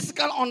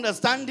 Physical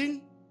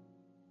understanding,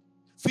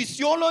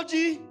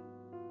 physiology.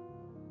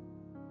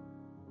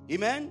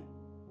 Amen.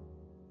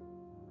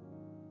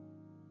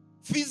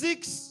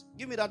 Physics.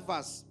 Give me that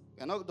verse.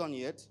 We're not done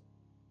yet.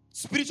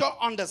 Spiritual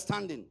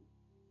understanding.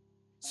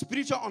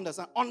 Spiritual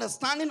understanding.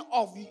 Understanding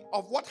of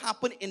what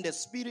happened in the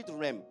spirit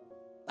realm.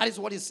 That is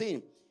what he's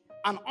saying.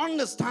 An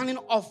understanding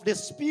of the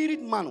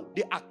spirit man,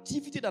 the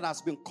activity that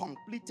has been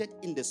completed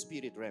in the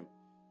spirit realm.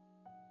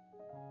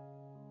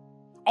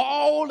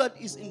 All that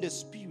is in the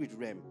spirit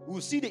realm. We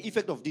will see the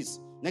effect of this.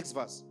 Next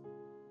verse.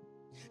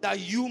 That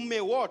you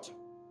may what?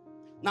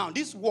 Now,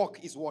 this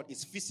work is what?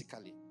 Is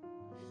physically.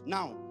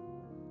 Now,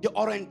 the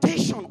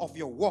orientation of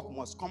your work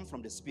must come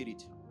from the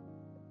spirit.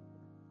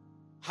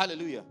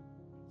 Hallelujah.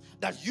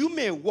 That you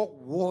may walk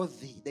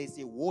worthy. There is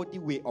a worthy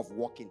way of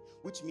walking,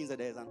 which means that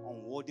there is an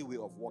unworthy way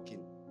of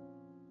walking.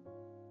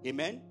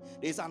 Amen.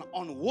 There is an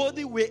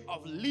unworthy way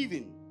of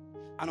living.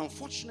 And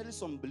unfortunately,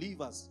 some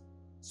believers,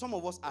 some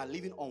of us are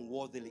living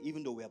unworthily,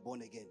 even though we are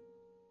born again.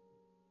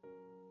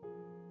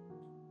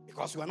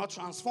 Because we are not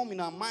transformed in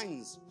our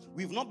minds.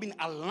 We've not been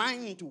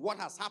aligned to what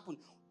has happened.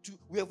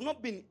 We have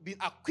not been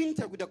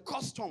acquainted with the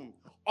custom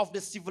of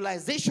the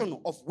civilization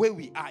of where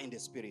we are in the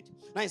spirit.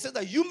 Now it says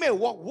that you may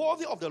walk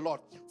worthy of the Lord,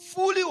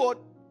 fully what?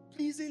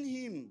 Pleasing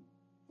him.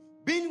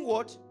 Being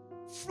what?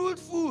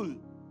 Fruitful.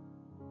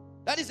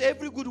 That is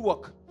every good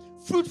work.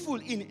 Fruitful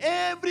in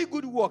every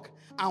good work.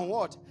 And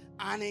what?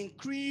 And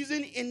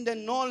increasing in the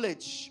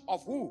knowledge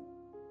of who?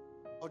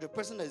 Of the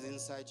person that is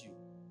inside you.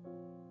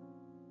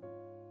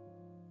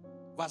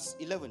 Verse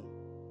 11.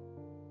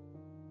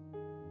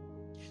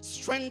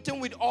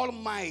 Strengthened with all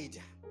might,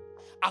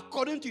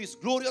 according to his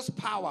glorious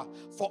power,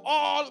 for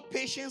all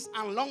patience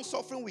and long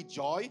suffering with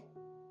joy,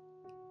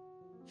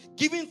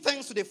 giving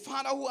thanks to the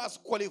Father who has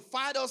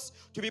qualified us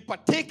to be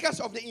partakers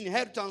of the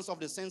inheritance of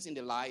the saints in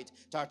the light.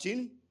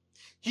 13.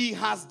 He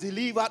has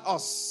delivered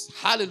us.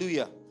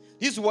 Hallelujah.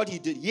 This is what he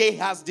did. He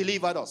has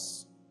delivered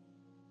us.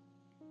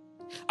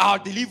 Our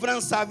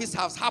deliverance service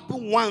has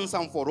happened once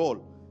and for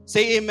all.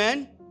 Say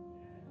amen.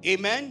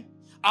 Amen.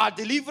 Our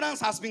deliverance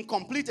has been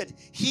completed.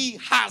 He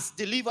has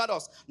delivered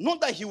us.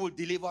 Not that he will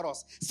deliver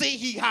us. Say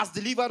he has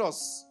delivered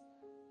us.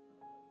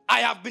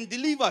 I have been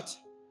delivered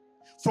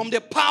from the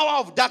power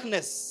of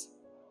darkness.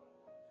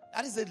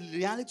 That is the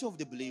reality of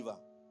the believer.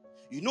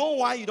 You know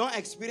why you don't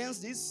experience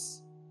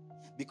this?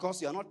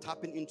 Because you are not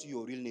tapping into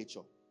your real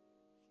nature.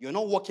 You're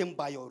not walking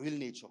by your real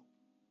nature.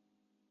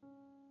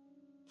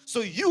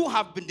 So you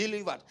have been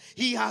delivered.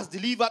 He has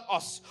delivered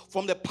us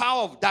from the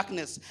power of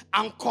darkness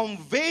and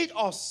conveyed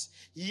us.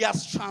 He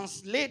has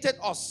translated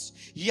us.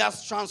 He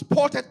has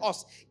transported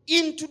us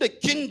into the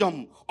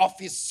kingdom of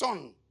his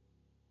Son.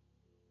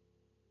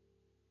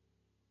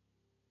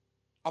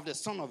 Of the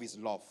Son of his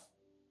love.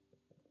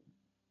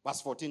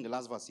 Verse 14, the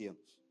last verse here.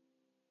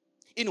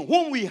 In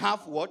whom we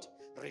have what?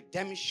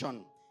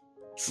 Redemption.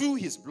 Through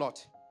his blood.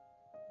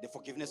 The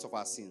forgiveness of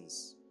our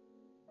sins.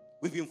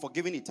 We've been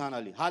forgiven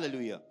eternally.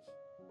 Hallelujah.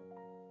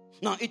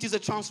 Now, it is a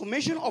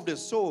transformation of the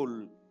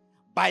soul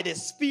by the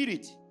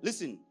Spirit.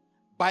 Listen,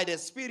 by the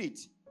Spirit.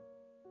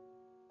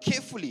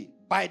 Carefully,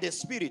 by the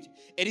Spirit.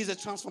 It is a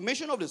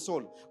transformation of the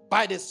soul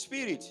by the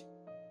Spirit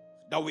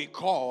that we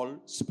call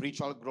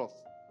spiritual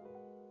growth.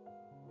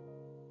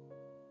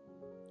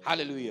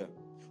 Hallelujah.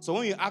 So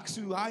when you ask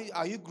you,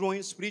 are you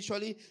growing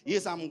spiritually?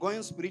 Yes, I'm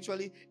growing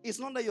spiritually. It's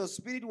not that your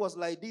spirit was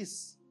like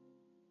this.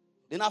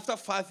 Then after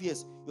 5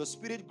 years, your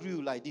spirit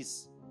grew like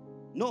this.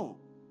 No.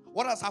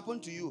 What has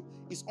happened to you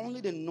is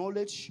only the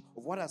knowledge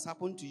of what has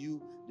happened to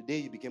you the day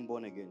you became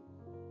born again.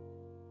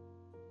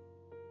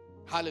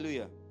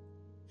 Hallelujah.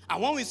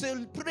 And when we say,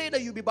 pray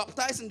that you be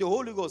baptized in the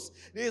Holy Ghost,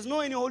 there is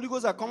no any Holy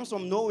Ghost that comes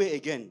from nowhere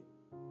again.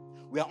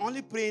 We are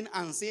only praying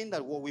and saying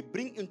that what we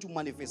bring into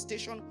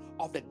manifestation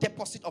of the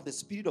deposit of the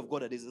Spirit of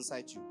God that is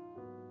inside you.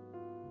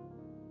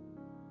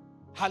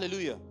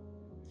 Hallelujah.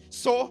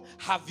 So,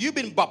 have you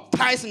been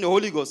baptized in the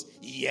Holy Ghost?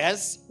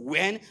 Yes.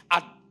 When?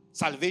 At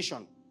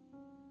salvation.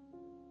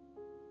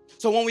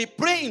 So when we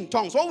pray in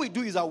tongues, what we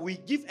do is that we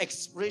give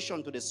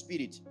expression to the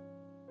Spirit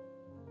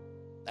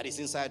that is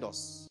inside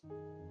us.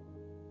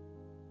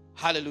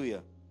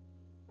 Hallelujah.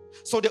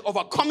 So the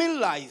overcoming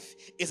life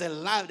is a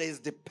life that is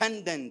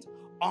dependent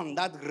on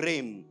that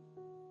realm.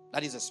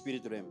 That is a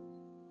spirit realm.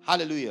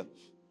 Hallelujah.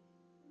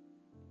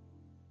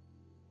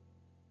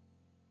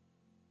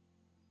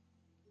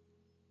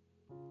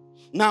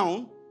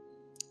 Now,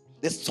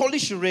 the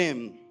soulish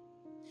realm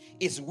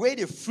is where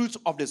the fruit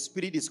of the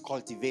Spirit is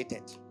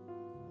cultivated.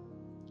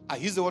 I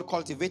use the word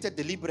cultivated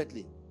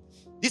deliberately.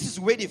 This is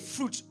where the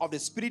fruit of the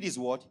Spirit is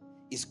what?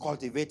 Is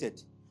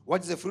cultivated.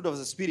 What is the fruit of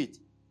the Spirit?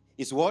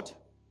 Is what?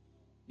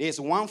 There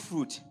is one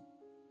fruit,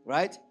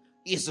 right?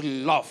 Is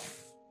love.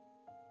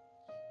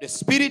 The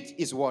Spirit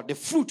is what? The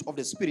fruit of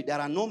the Spirit. There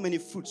are no many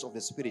fruits of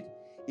the Spirit.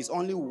 It's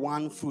only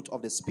one fruit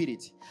of the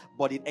Spirit.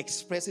 But it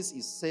expresses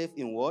itself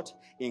in what?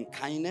 In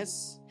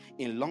kindness,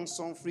 in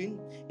long-suffering,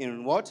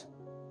 in what?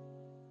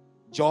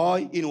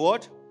 Joy, in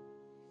what?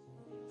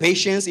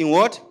 Patience, in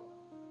what?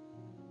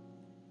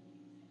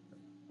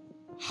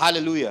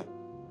 Hallelujah.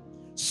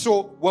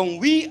 So when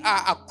we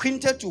are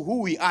acquainted to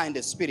who we are in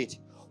the Spirit,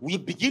 we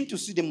begin to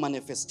see the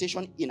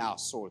manifestation in our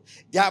soul.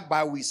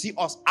 Thereby we see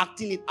us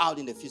acting it out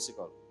in the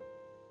physical.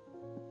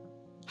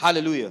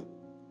 Hallelujah.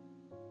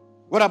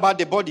 What about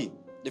the body?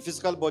 The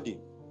physical body.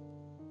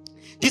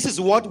 This is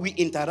what we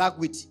interact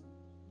with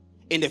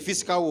in the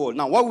physical world.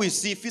 Now, what we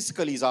see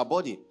physically is our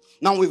body.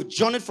 Now, we've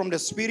journeyed from the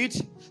spirit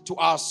to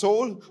our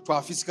soul to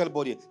our physical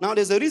body. Now,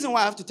 there's a reason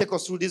why I have to take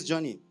us through this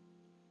journey.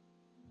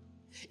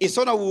 It's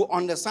so that we'll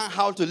understand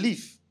how to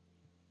live.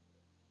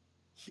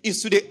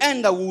 It's to the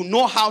end that we'll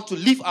know how to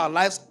live our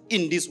lives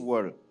in this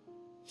world.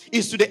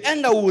 It's to the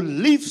end that we'll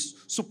live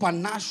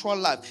supernatural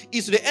life.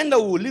 It's to the end that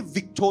we'll live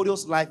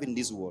victorious life in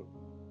this world.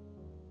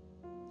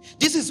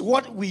 This is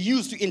what we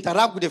use to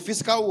interact with the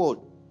physical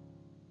world.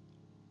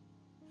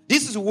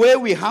 This is where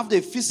we have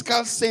the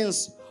physical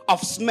sense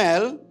of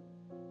smell,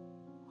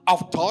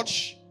 of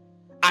touch,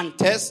 and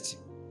taste.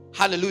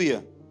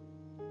 Hallelujah.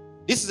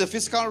 This is the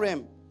physical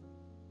realm.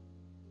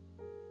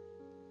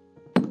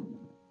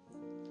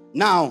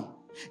 Now,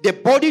 the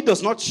body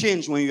does not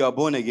change when you are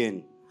born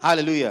again.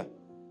 Hallelujah.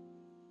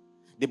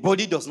 The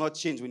body does not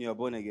change when you are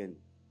born again.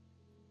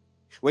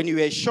 When you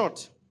were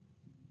short,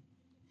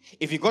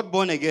 if you got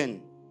born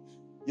again,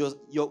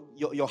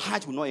 your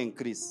height will not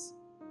increase.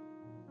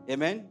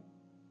 Amen?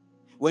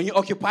 When you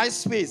occupy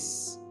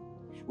space,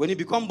 when you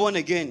become born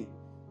again,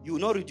 you will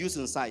not reduce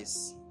in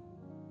size.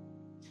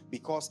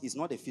 Because it's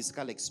not a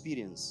physical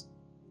experience.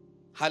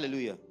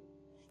 Hallelujah.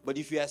 But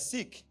if you are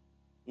sick,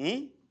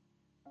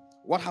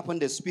 what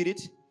happened? The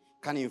spirit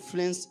can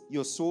influence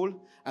your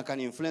soul and can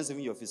influence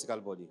even your physical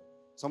body.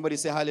 Somebody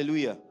say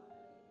hallelujah.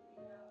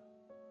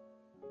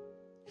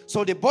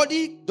 So the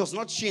body does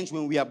not change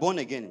when we are born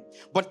again,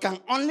 but can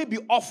only be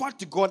offered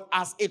to God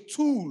as a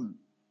tool.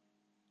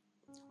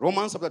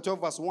 Romans chapter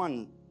 12 verse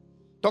 1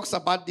 talks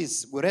about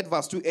this. We read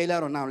verse 2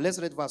 earlier on now. Let's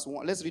read verse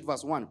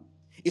 1.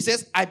 It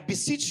says, I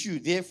beseech you,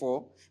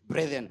 therefore,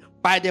 brethren,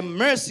 by the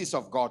mercies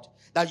of God,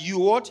 that you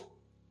what?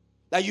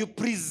 That you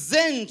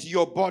present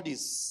your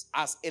bodies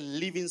as a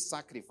living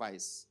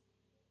sacrifice,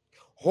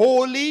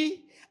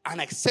 holy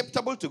and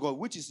acceptable to God,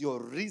 which is your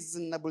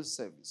reasonable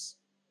service.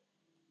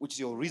 Which is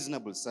your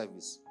reasonable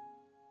service.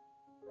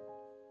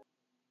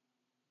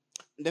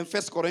 And then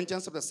 1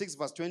 Corinthians chapter 6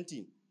 verse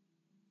 20.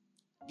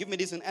 Give me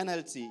this in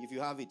NLT if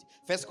you have it.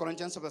 1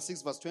 Corinthians chapter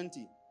 6 verse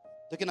 20.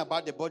 Talking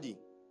about the body.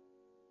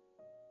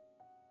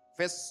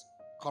 1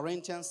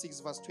 Corinthians 6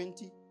 verse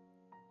 20.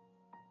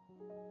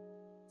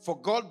 For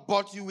God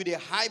bought you with a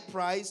high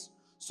price,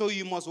 so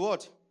you must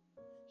what?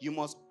 You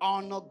must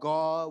honor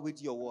God with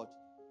your what?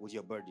 With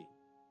your body.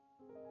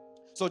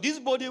 So this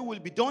body will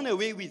be done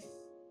away with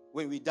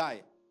when we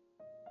die.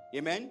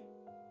 Amen?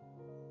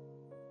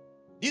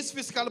 This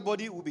physical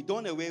body will be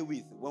done away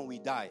with when we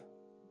die.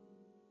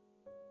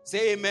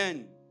 Say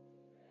amen.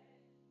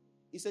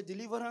 It's a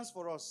deliverance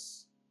for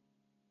us.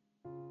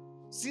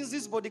 Since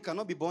this body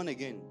cannot be born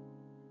again.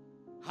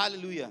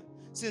 Hallelujah.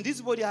 Since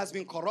this body has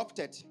been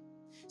corrupted.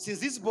 Since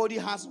this body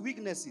has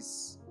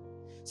weaknesses.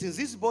 Since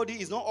this body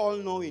is not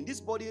all-knowing.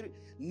 This body,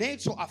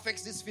 nature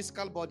affects this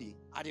physical body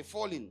at the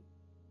falling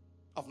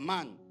of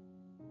man.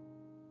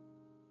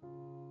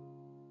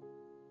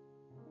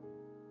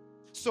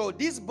 So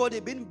this body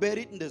being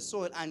buried in the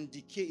soil and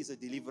decay is a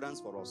deliverance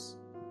for us.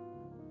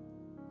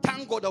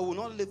 Thank God that we will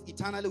not live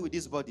eternally with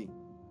this body.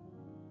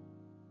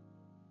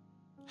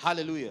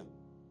 Hallelujah.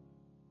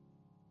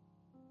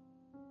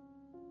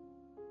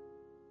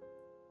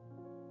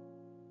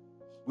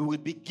 We will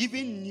be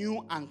given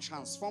new and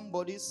transformed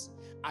bodies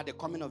at the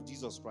coming of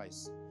Jesus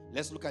Christ.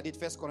 Let's look at it.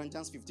 1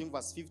 Corinthians 15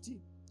 verse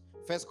 50.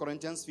 1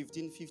 Corinthians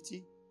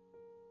 15:50.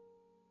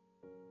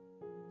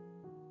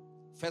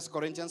 1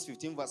 Corinthians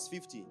 15 verse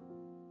 50.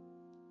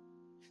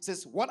 It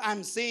says, what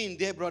I'm saying,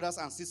 dear brothers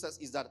and sisters,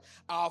 is that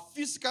our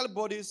physical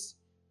bodies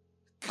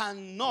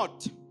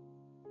cannot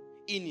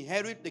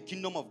inherit the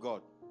kingdom of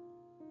God.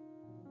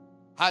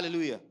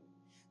 Hallelujah.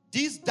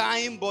 These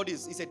dying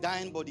bodies is a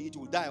dying body. It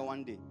will die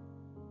one day.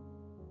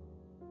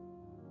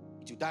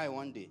 It will die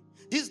one day.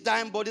 These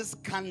dying bodies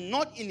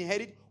cannot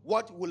inherit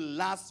what will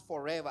last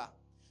forever.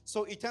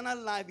 So eternal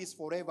life is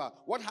forever.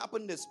 What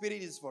happened in the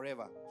spirit is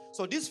forever.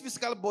 So this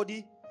physical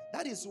body,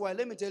 that is why,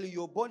 let me tell you,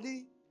 your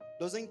body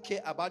doesn't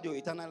care about your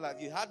eternal life.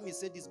 You heard me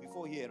say this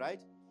before here, right?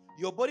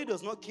 Your body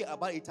does not care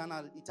about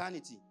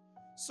eternity.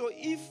 So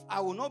if I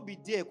will not be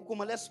there,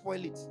 Kukuma, let's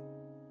spoil it.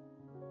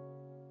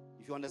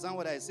 If you understand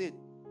what I said.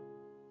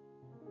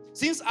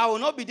 Since I will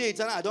not be there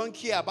eternal, I don't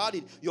care about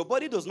it. Your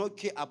body does not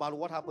care about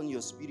what happened in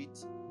your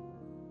spirit.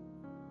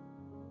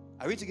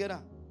 Are we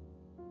together?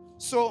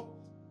 So,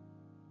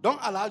 don't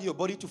allow your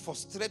body to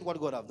frustrate what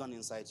God has done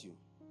inside you.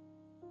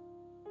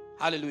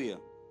 Hallelujah.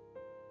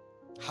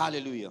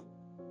 Hallelujah.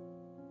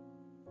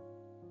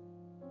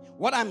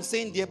 What I'm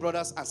saying, dear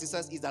brothers and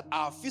sisters, is that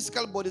our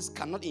physical bodies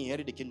cannot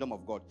inherit the kingdom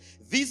of God.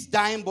 These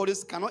dying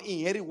bodies cannot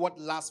inherit what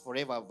lasts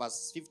forever.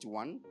 Verse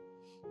 51.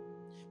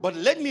 But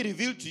let me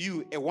reveal to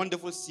you a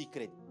wonderful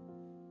secret.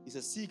 It's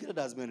a secret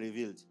that has been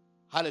revealed.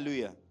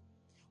 Hallelujah.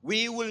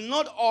 We will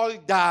not all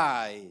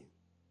die.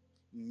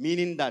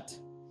 Meaning that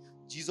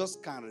Jesus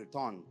can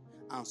return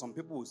and some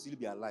people will still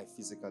be alive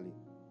physically.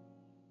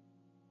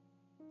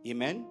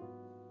 Amen?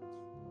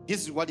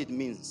 This is what it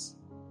means.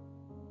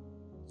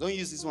 Don't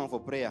use this one for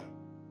prayer.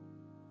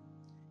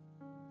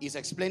 It's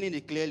explaining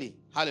it clearly.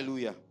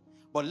 Hallelujah.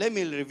 But let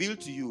me reveal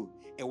to you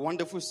a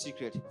wonderful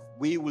secret.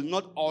 We will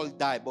not all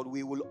die, but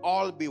we will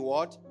all be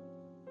what?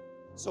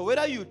 So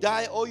whether you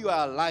die or you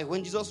are alive,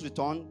 when Jesus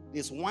returns,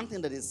 there's one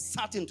thing that is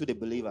certain to the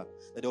believer,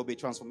 that there will be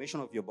transformation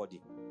of your body.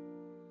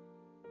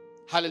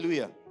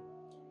 Hallelujah.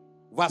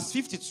 Verse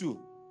 52.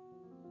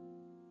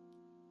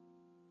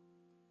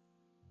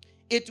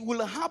 It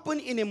will happen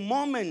in a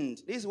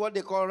moment. This is what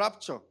they call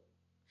rapture.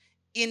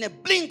 In a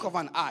blink of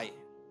an eye.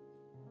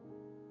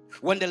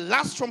 When the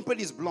last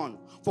trumpet is blown.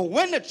 For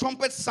when the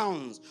trumpet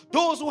sounds,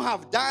 those who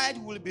have died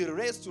will be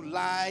raised to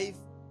life,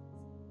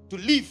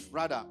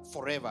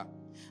 forever.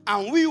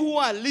 And we who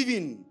are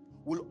living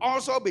will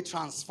also be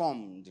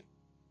transformed.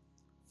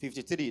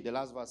 53, the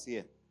last verse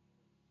here.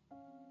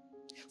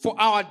 For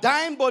our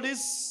dying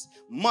bodies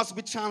must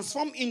be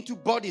transformed into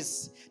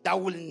bodies that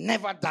will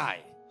never die.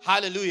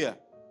 Hallelujah.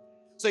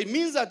 So it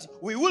means that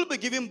we will be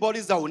given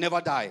bodies that will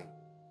never die.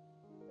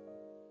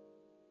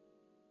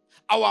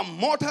 Our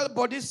mortal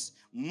bodies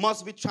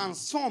must be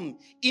transformed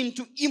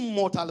into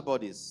immortal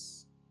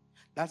bodies.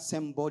 That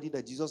same body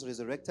that Jesus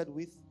resurrected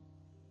with.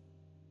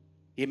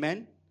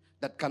 Amen.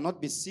 That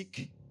cannot be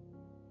sick.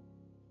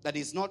 That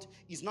is not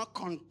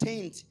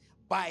contained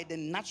by the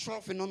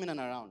natural phenomenon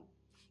around.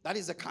 That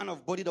is the kind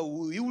of body that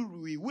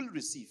we will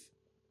receive.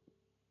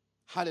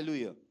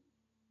 Hallelujah.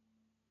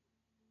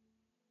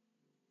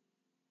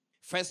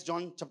 1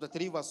 John chapter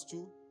 3 verse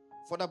 2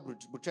 further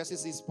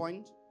buttresses this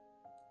point.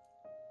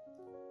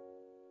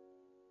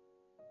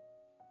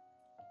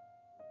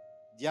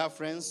 Dear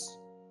friends,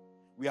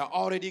 we are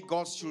already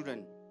God's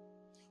children,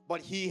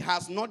 but He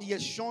has not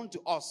yet shown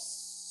to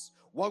us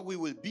what we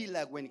will be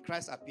like when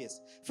Christ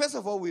appears. First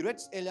of all, we read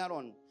earlier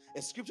on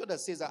a scripture that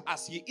says that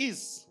as He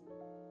is,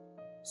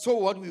 so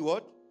what?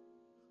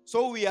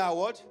 So we are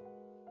what?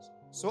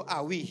 So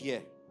are we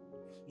here.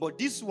 But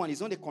this one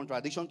is not a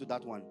contradiction to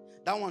that one.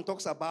 That one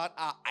talks about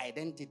our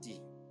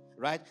identity.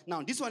 Right?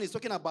 Now, this one is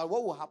talking about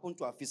what will happen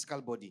to our physical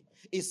body.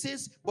 It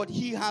says, but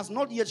He has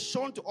not yet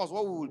shown to us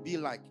what we will be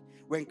like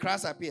when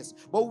Christ appears.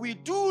 But we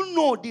do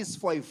know this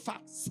for a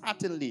fact,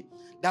 certainly,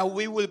 that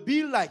we will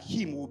be like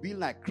Him, will be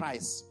like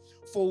Christ.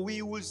 For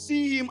we will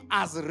see Him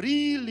as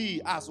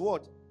really as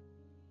what?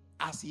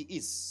 As He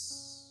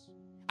is.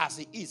 As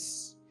He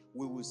is.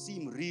 We will see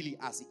Him really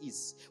as He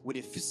is, with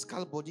a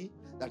physical body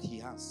that He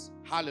has.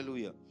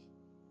 Hallelujah.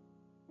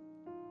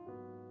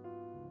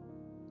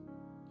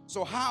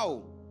 So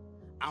how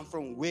and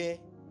from where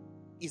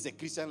is a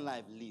Christian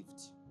life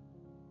lived?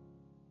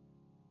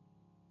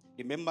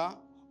 Remember,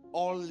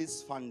 all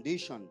this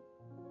foundation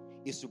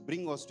is to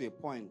bring us to a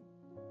point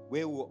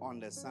where we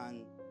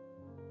understand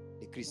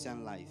the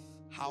Christian life,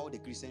 how the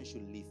Christian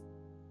should live.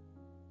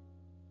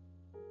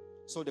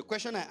 So the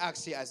question I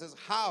asked here, I says,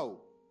 how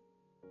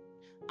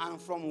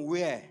and from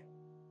where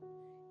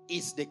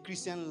is the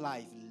Christian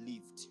life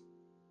lived?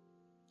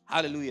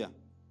 Hallelujah.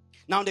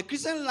 Now the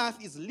Christian life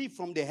is lived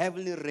from the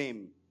heavenly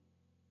realm.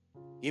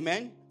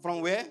 Amen?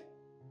 From where?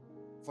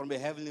 From the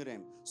heavenly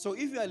realm. So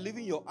if you are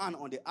living your hand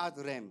on the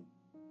earth realm,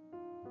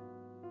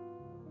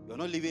 you're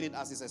not living it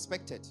as is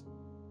expected.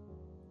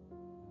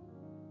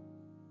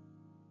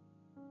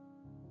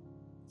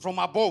 From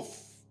above,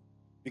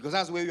 because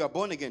that's where you are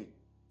born again.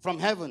 From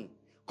heaven.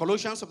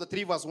 Colossians chapter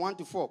 3 verse 1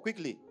 to 4.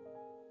 Quickly.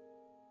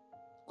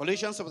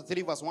 Colossians chapter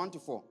 3 verse 1 to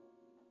 4.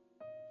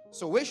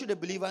 So where should the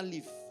believer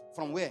live?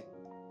 From where?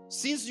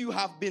 Since you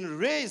have been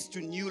raised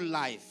to new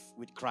life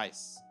with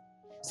Christ,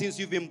 since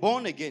you've been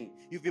born again,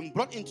 you've been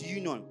brought into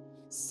union,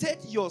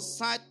 set your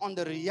sight on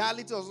the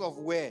realities of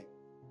where?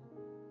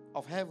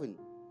 Of heaven.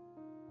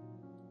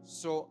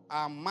 So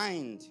our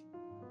mind,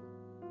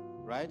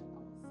 right,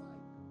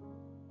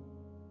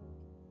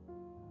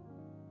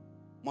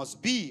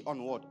 must be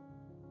on what?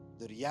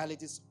 The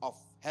realities of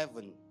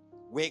heaven,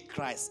 where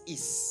Christ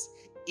is,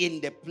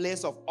 in the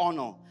place of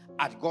honor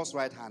at God's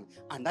right hand.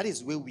 And that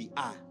is where we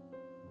are.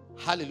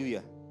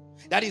 Hallelujah.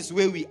 That is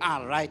where we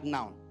are right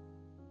now.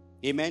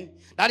 Amen.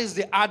 That is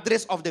the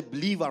address of the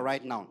believer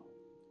right now.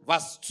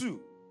 Verse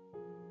 2.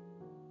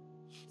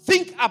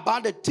 Think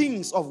about the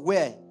things of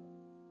where?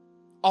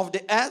 Of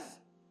the earth.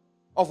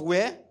 Of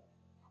where?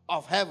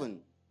 Of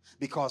heaven.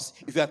 Because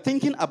if you are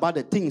thinking about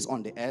the things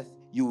on the earth,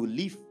 you will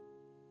live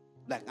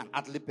like an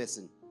earthly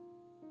person.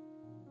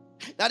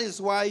 That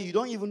is why you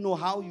don't even know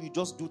how you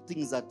just do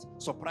things that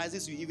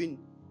surprises you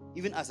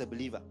even as a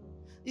believer.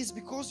 It's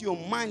because your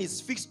mind is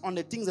fixed on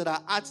the things that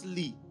are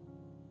earthly.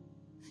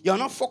 You're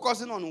not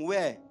focusing on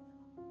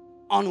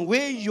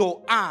where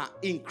you are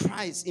in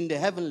Christ, in the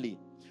heavenly,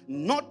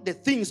 not the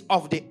things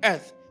of the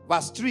earth.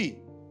 Verse 3.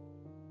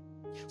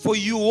 For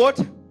you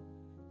what?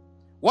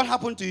 What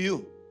happened to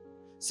you?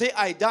 Say,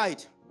 I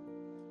died.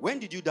 When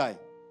did you die?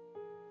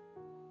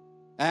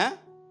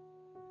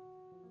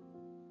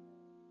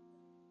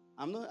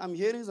 I'm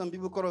hearing some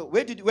people call.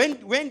 When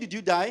did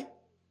you die?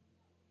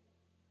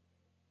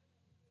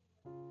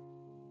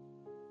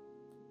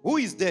 Who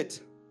is dead?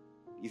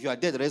 If you are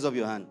dead, raise up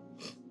your hand.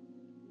 Do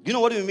you know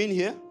what we mean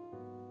here?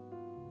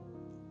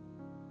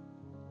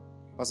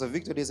 Pastor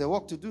Victor, there's a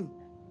work to do.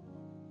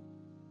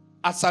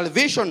 At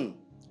salvation,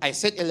 I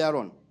said earlier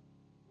on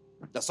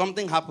that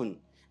something happened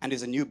and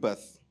there's a new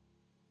birth.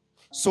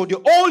 So the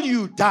old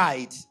you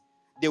died,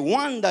 the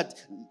one that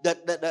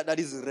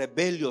is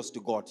rebellious to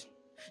God,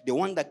 the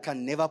one that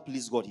can never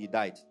please God, he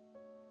died.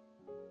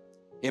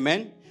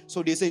 Amen?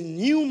 So there's a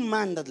new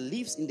man that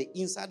lives in the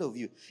inside of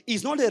you.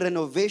 It's not a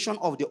renovation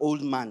of the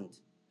old man.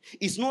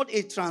 It's not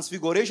a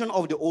transfiguration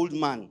of the old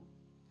man.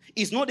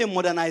 It's not a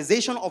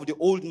modernization of the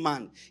old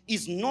man.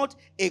 It's not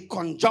a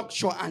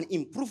conjecture and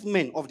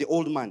improvement of the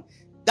old man.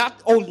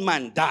 That old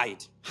man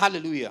died.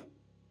 Hallelujah.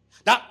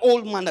 That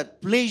old man that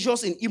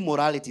pleasures in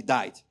immorality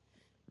died.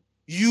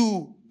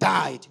 You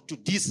died to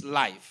this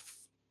life.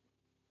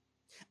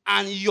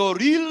 And your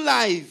real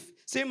life,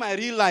 say my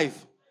real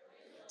life.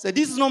 Say,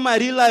 this is not my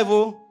real life,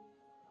 oh.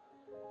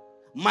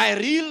 My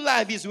real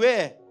life is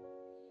where?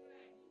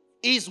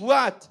 Is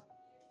what?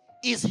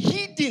 Is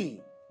hidden.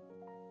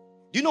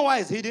 Do you know why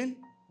it's hidden?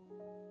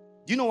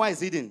 Do you know why it's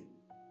hidden?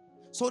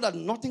 So that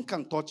nothing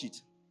can touch it.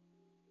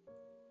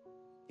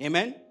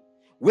 Amen?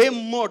 Where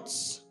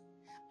moths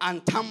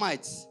and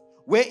termites,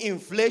 where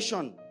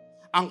inflation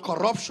and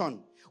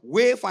corruption,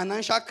 where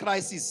financial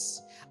crisis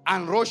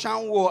and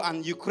Russian war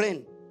and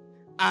Ukraine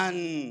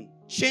and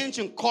change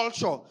in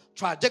culture,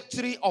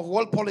 trajectory of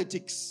world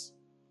politics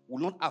will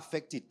not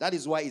affect it. That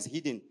is why it's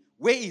hidden.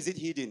 Where is it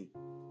hidden?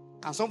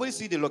 Can somebody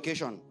see the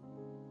location?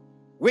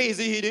 Where is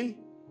it hidden?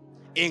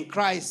 In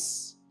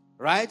Christ.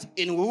 Right?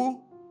 In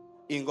who?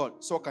 In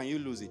God. So can you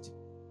lose it?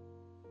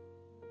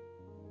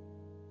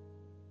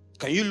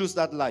 Can you lose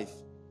that life?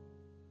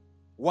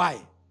 Why?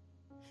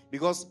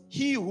 Because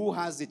he who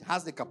has it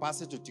has the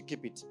capacity to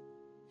keep it.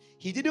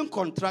 He didn't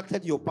contract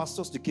your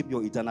pastors to keep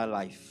your eternal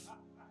life.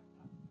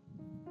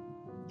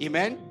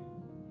 Amen?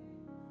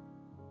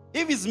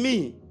 If it's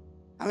me,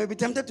 I may be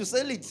tempted to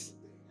sell it.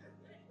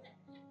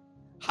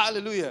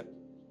 Hallelujah.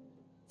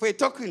 For a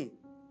token.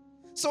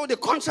 So the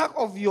contract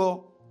of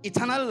your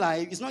eternal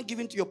life is not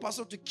given to your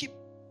pastor to keep.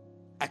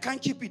 I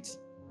can't keep it.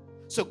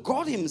 So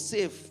God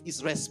himself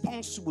is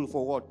responsible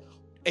for what?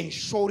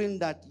 Ensuring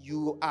that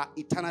you are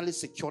eternally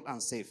secured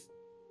and safe.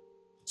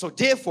 So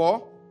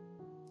therefore,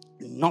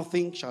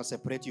 nothing shall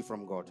separate you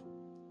from God.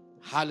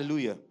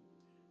 Hallelujah.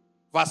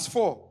 Verse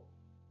 4.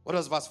 What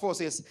does verse 4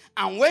 says?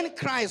 And when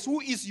Christ,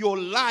 who is your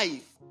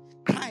life,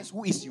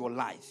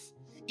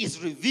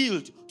 is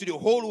revealed to the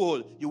whole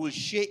world, you will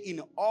share in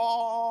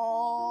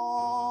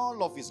all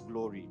of his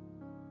glory.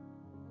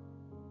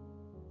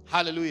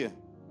 Hallelujah.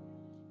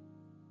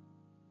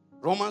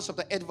 Romans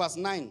chapter 8 verse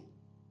 9.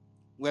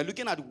 We are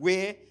looking at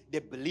where the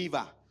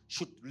believer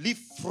should live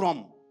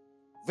from.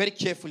 Very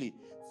carefully.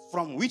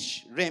 From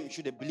which realm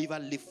should the believer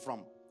live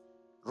from?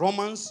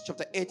 Romans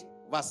chapter 8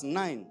 verse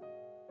 9.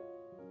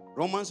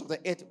 Romans chapter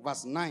 8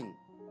 verse 9.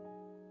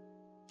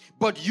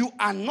 But you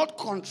are not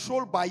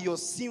controlled by your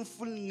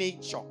sinful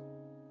nature.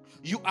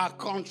 You are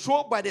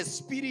controlled by the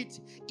Spirit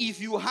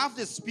if you have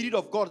the Spirit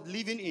of God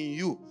living in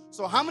you.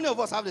 So how many of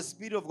us have the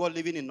Spirit of God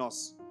living in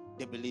us?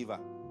 The believer.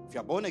 If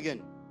you are born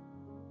again.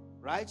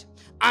 Right?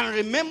 And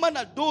remember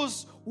that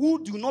those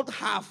who do not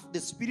have the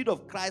Spirit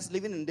of Christ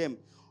living in them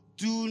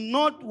do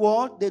not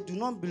what? They do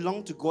not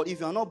belong to God.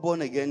 If you are not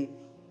born again,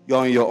 you're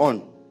on your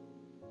own.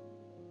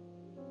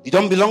 You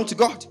don't belong to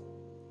God.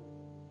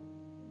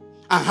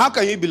 And how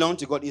can you belong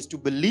to God? Is to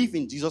believe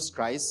in Jesus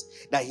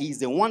Christ, that he is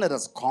the one that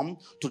has come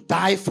to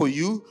die for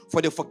you,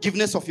 for the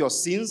forgiveness of your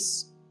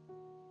sins.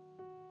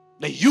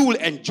 That you will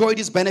enjoy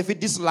this benefit,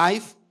 this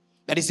life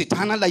that is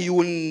eternal, that you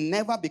will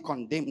never be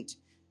condemned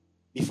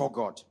before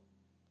God.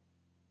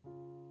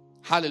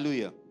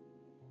 Hallelujah.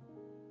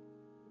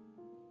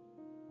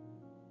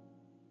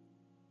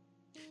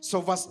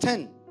 So verse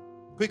 10,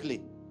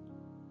 quickly.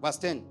 Verse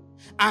 10.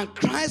 And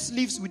Christ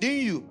lives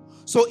within you.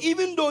 So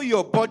even though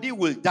your body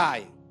will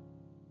die,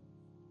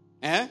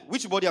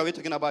 which body are we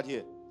talking about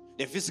here?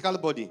 The physical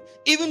body.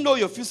 Even though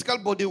your physical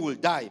body will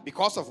die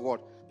because of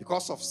what?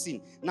 Because of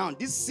sin. Now,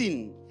 this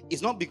sin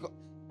is not because,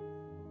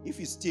 if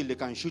you steal, they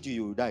can shoot you,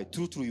 you will die.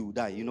 True, you will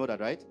die. You know that,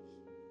 right?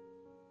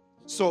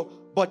 So,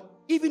 but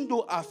even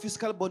though our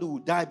physical body will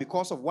die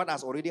because of what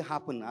has already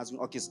happened, has been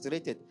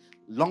orchestrated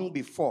long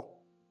before,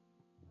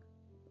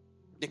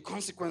 the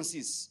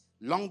consequences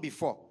long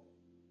before,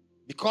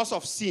 because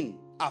of sin,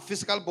 our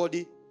physical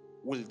body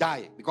will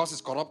die because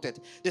it's corrupted.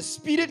 The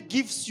Spirit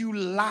gives you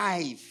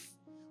life.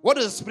 What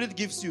does the Spirit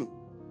gives you?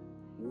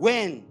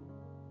 When?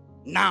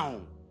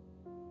 Now.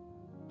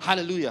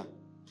 Hallelujah.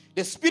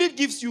 The Spirit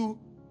gives you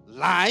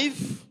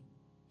life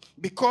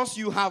because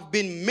you have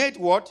been made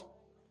what?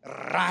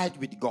 Right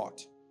with God.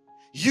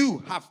 You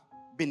have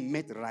been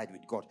made right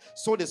with God.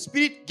 So the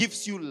Spirit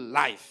gives you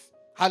life.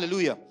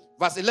 Hallelujah.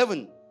 Verse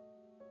 11.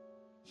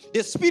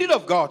 The Spirit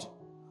of God,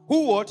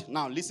 who what?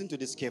 Now listen to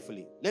this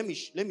carefully. Let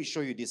me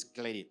show you this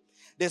clearly.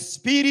 The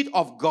Spirit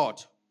of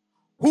God,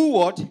 who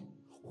what?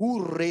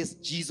 Who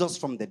raised Jesus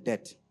from the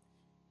dead,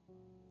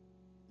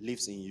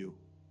 lives in you.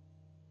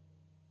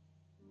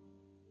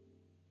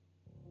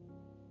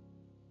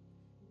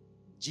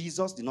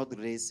 Jesus did not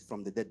raise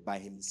from the dead by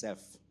himself.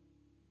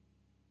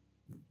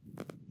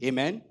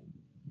 Amen.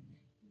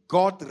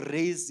 God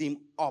raised him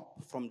up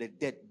from the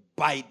dead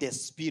by the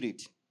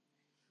Spirit.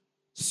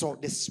 So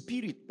the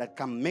Spirit that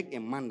can make a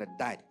man that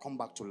died come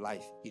back to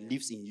life, he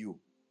lives in you.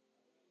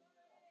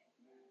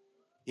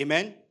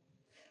 Amen.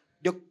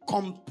 The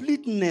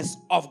completeness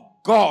of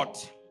God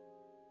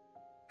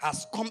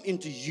has come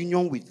into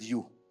union with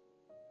you.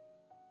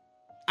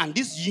 And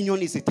this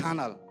union is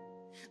eternal.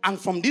 And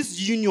from this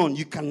union,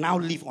 you can now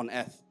live on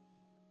earth.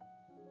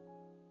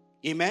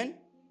 Amen.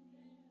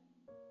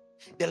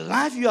 The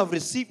life you have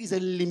received is a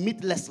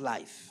limitless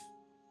life.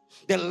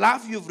 The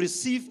life you've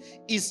received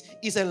is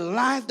a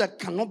life that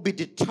cannot be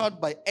deterred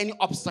by any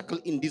obstacle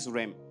in this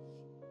realm.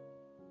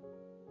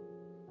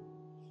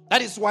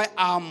 That is why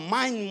our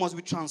mind must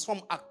be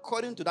transformed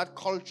according to that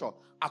culture,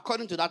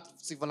 according to that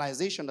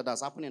civilization that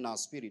has happened in our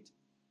spirit.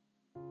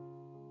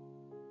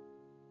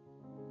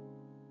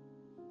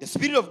 The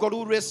Spirit of God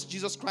who raised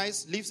Jesus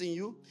Christ lives in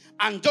you.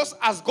 And just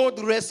as God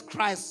raised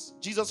Christ,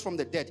 Jesus, from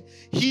the dead,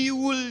 He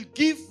will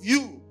give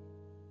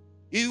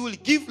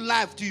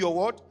life to your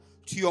what?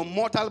 To your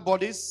mortal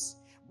bodies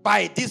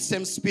by this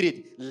same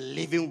Spirit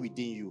living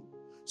within you.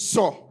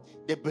 So,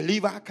 the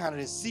believer can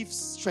receive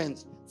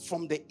strength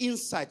from the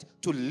inside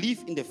to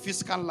live in the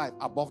physical life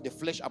above the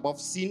flesh, above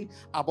sin,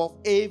 above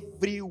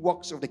every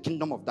works of the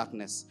kingdom of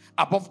darkness,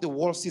 above the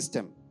world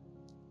system.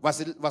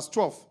 Verse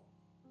 12.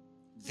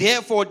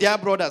 Therefore, dear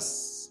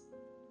brothers,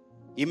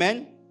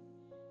 amen,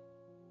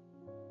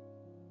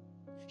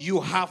 you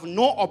have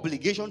no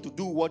obligation to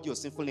do what your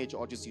sinful nature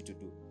urges you to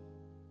do.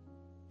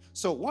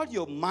 So what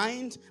your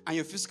mind and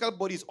your physical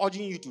body is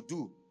urging you to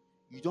do,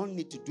 you don't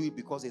need to do it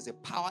because there's a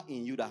power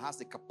in you that has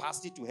the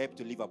capacity to help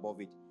to live above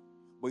it.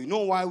 But you know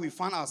why we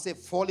find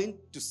ourselves falling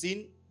to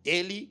sin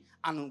daily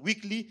and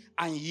weekly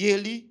and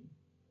yearly?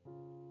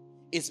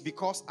 It's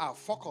because our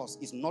focus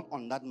is not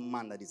on that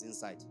man that is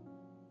inside.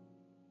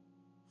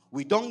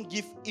 We don't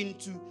give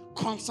into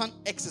constant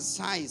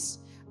exercise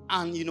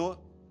and,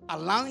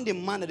 allowing the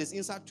man that is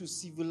inside to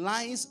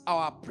civilize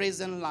our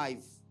present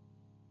life.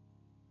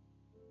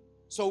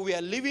 So we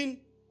are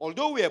living,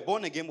 although we are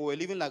born again, but we're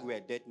living like we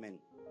are dead men.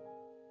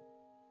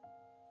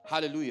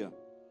 Hallelujah.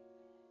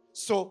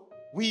 So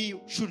we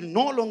should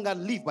no longer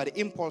live by the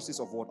impulses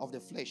of what? Of the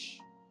flesh.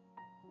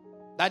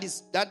 That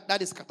is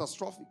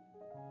catastrophic.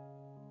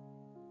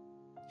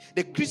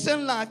 The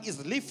Christian life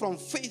is lived from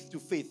faith to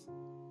faith.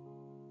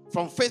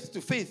 From faith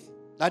to faith.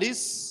 That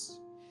is,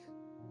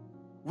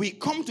 we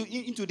come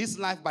into this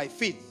life by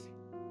faith.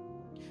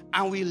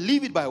 And we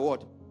live it by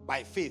what?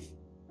 By faith.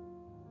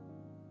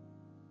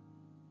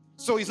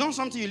 So it's not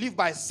something you live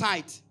by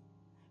sight.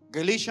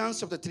 Galatians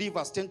chapter 3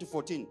 verse 10 to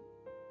 14.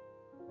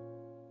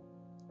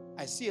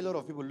 I see a lot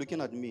of people looking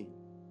at me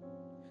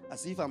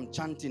as if I'm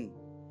chanting.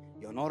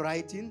 You're not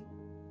writing.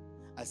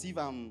 As if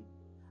I'm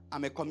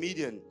a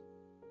comedian.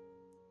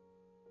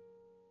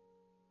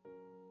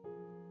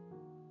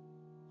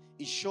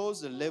 It shows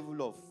the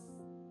level of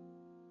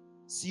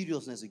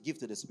seriousness you give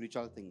to the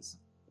spiritual things.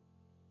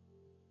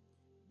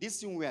 This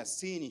thing we are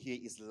seeing here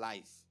is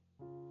life.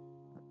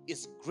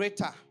 It's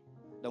greater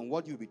than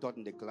what you'll be taught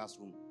in the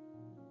classroom.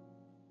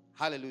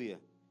 Hallelujah.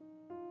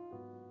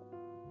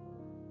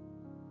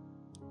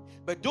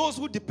 But those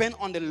who depend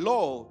on the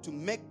law to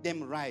make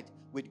them right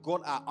with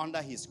God are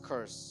under His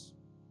curse.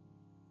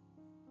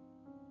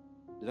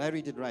 Did I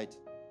read it right?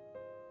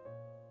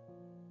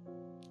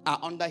 Are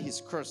under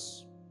His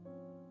curse.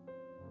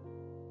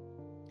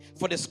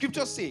 For the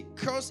scriptures say,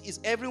 cursed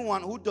is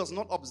everyone who does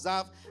not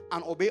observe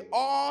and obey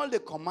all the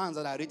commands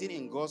that are written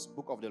in God's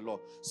book of the law.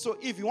 So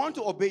if you want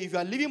to obey, if you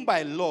are living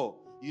by law,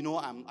 you know,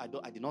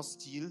 I did not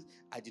steal,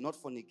 I did not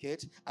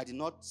fornicate, I did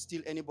not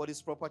steal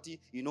anybody's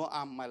property, you know,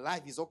 my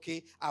life is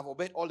okay, I've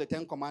obeyed all the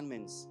 10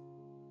 commandments.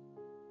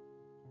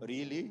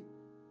 Really?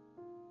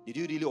 Did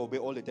you really obey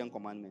all the 10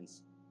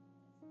 commandments?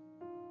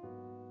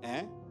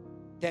 10.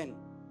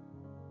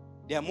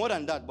 There are more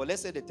than that, but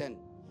let's say the 10.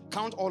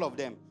 Count all of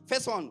them.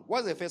 First one,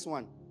 what's the first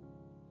one?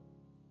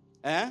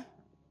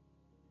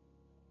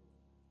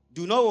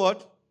 Do not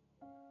what?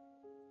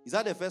 Is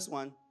that the first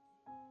one?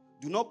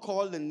 Do not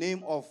call the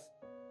name of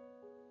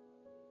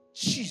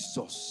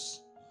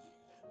Jesus.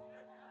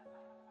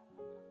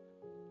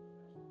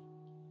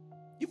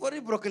 You've already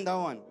broken that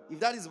one. If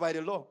that is by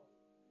the law.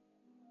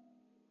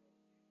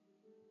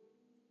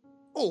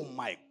 Oh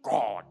my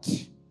God.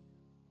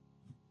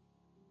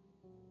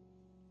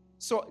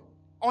 So,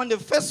 on the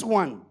first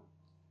one,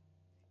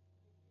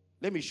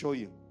 let me show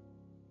you.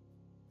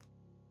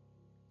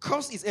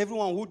 Cursed is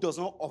everyone who does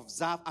not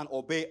observe and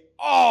obey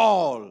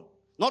all,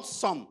 not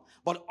some,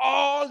 but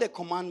all the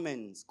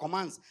commands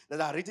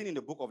that are written in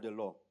the book of the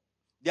law.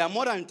 There are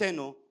more than 10,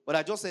 no? But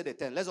I just said the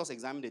 10. Let's just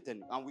examine the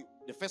 10. And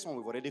the first one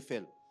we've already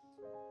failed.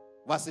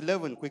 Verse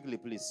 11, quickly,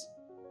 please.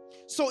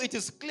 So it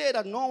is clear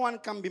that no one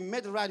can be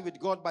made right with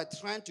God by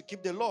trying to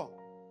keep the law.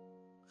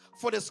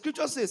 For the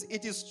scripture says,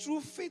 it is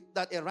through faith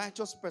that a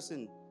righteous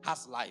person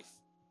has life.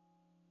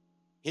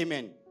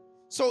 Amen.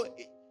 So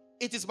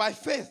it is by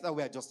faith that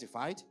we are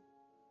justified.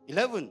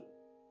 11.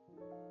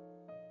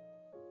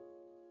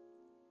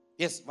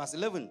 Yes, verse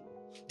 11.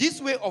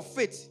 This way of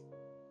faith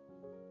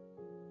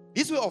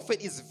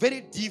is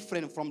very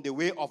different from the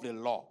way of the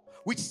law,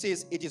 which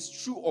says it is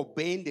through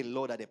obeying the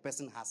law that a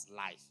person has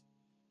life.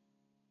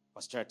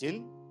 Verse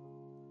 13.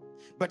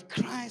 But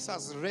Christ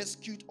has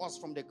rescued us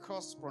from the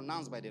curse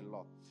pronounced by the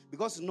law.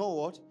 Because you know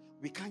what?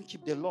 We can't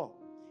keep the law.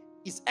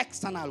 It's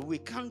external. We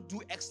can't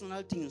do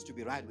external things to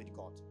be right with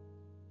God.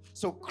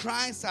 So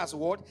Christ has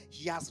what?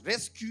 He has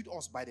rescued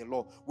us by the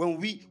law.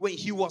 When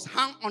he was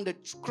hung on the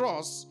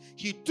cross,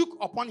 he took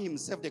upon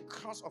himself the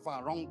curse of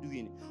our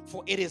wrongdoing.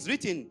 For it is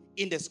written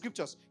in the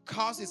scriptures,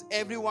 cursed is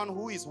everyone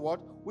who is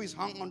what? Who is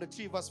hung on the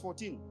tree, verse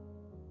 14.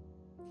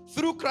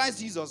 Through Christ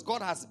Jesus,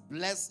 God has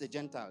blessed the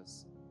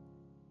Gentiles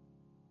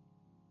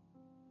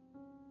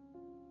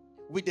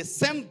with the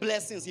same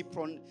blessings he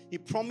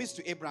promised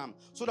to Abraham,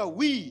 so that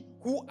we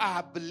who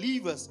are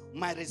believers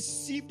might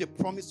receive the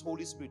promised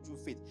Holy Spirit through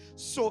faith.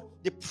 So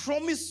the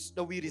promise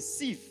that we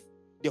receive,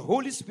 the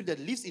Holy Spirit that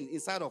lives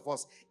inside of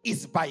us,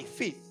 is by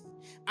faith.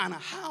 And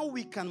how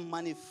we can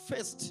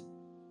manifest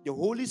the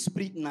Holy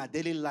Spirit in our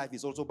daily life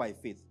is also by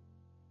faith.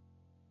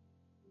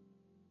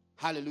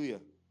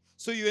 Hallelujah.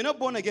 So you are not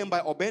born again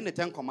by obeying the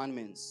 10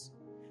 commandments.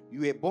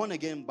 You are born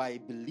again by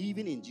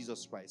believing in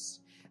Jesus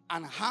Christ.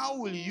 And how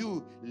will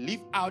you live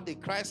out the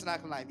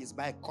Christ-like life is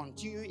by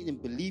continuing in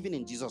believing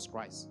in Jesus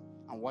Christ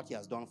and what he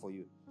has done for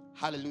you.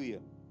 Hallelujah.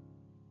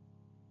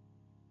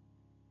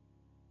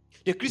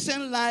 The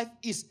Christian life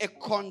is a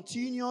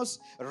continuous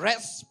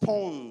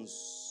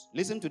response.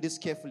 Listen to this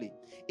carefully.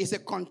 It's a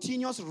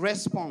continuous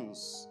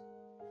response.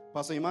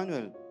 Pastor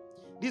Emmanuel,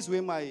 this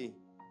way my...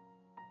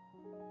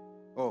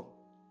 Oh.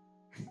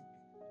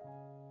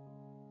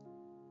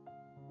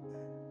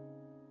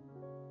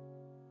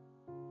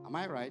 Am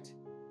I right?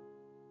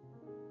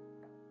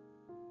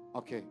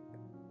 Okay.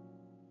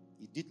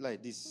 He did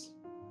like this.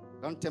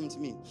 Don't tempt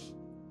me.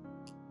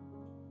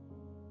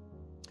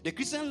 The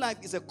Christian life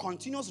is a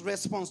continuous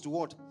response to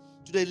what?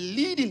 To the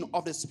leading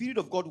of the Spirit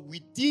of God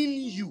within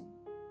you.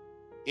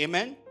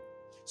 Amen?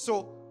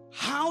 So,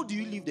 how do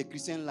you live the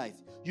Christian life?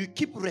 You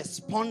keep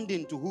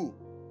responding to who?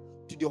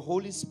 To the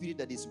Holy Spirit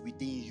that is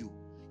within you.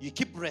 You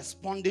keep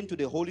responding to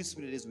the Holy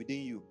Spirit that is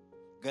within you.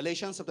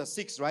 Galatians chapter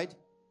 6, right?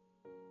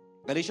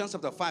 Galatians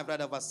chapter 5,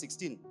 right, verse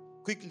 16.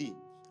 Quickly.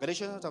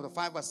 Galatians chapter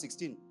 5, verse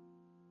 16.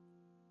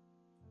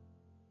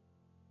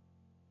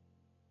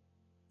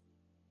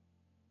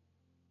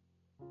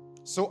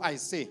 So I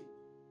say,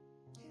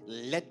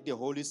 let the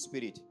Holy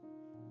Spirit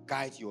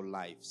guide your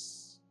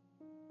lives.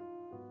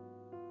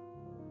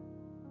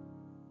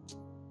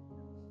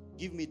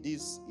 Give me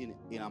this in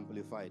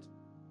Amplified.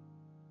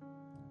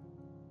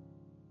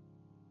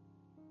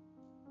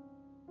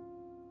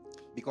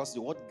 Because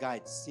the word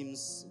guide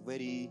seems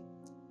very,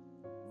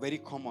 very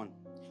common.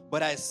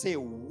 But I say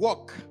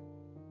walk,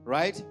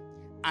 right?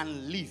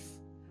 And live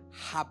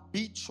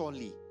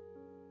habitually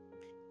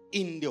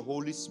in the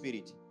Holy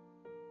Spirit.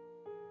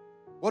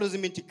 What does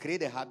it mean to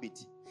create a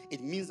habit?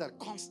 It means that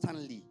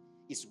constantly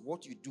is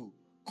what you do.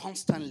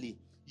 Constantly.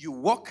 You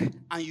walk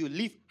and you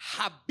live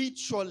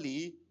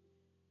habitually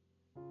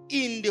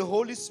in the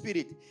Holy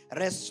Spirit.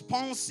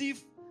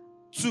 Responsive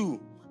to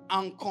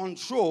and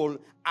controlled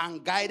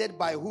and guided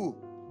by who?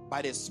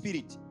 By the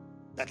Spirit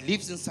that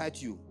lives inside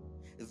you.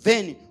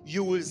 Then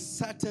you will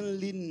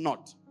certainly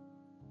not.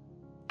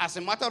 As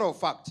a matter of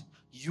fact,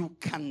 you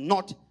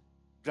cannot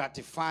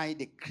gratify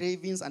the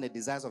cravings and the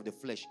desires of the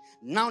flesh.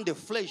 Now the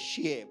flesh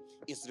here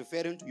is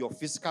referring to your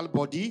physical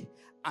body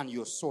and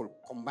your soul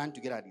combined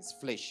together as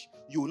flesh.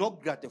 You will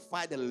not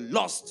gratify the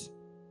lust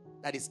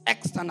that is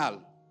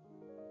external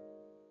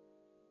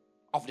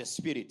of the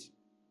spirit.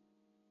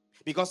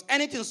 Because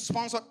anything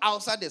sponsored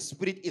outside the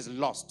spirit is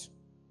lust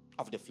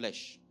of the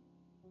flesh.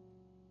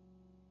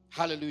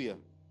 Hallelujah.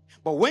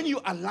 But when you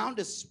allow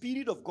the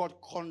Spirit of God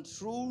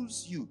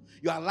controls you,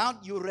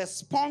 you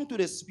respond to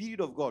the Spirit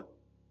of God,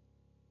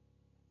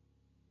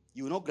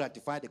 you will not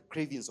gratify the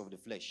cravings of the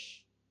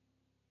flesh.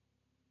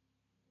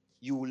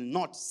 You will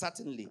not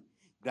certainly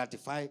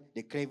gratify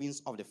the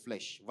cravings of the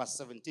flesh. Verse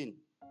 17.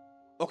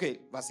 Okay,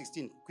 verse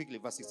 16. Quickly,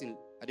 verse 16.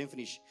 I didn't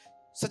finish.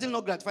 Certainly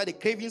not gratify the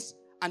cravings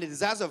and the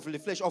desires of the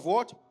flesh. Of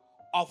what?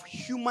 Of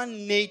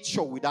human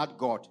nature without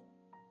God.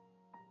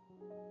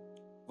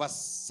 Verse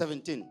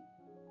 17.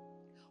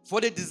 For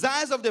the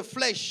desires of the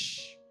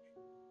flesh.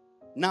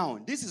 Now,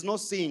 this is not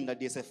saying that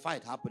there's a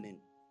fight happening.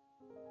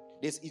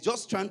 It's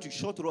just trying to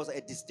show to us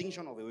a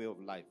distinction of a way of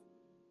life.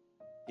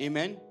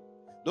 Amen.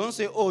 Don't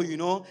say, oh,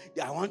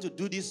 I want to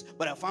do this,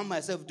 but I found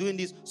myself doing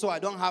this, so I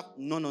don't have.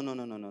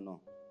 No.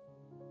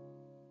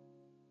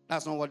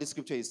 That's not what the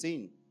scripture is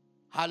saying.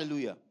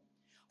 Hallelujah.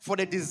 For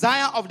the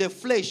desire of the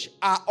flesh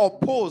are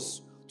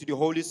opposed to the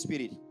Holy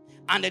Spirit,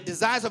 and the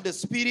desires of the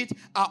Spirit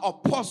are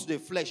opposed to the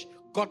flesh,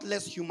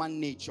 godless human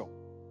nature.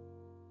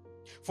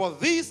 For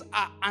these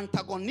are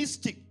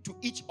antagonistic to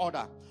each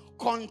other,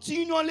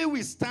 continually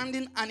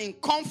withstanding and in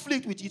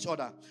conflict with each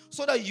other,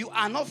 so that you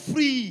are not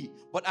free,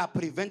 but are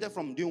prevented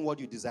from doing what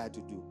you desire to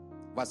do.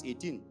 Verse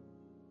 18.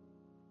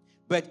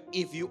 But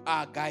if you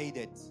are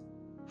guided,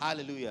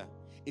 hallelujah,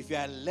 if you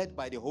are led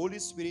by the Holy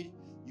Spirit,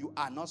 you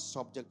are not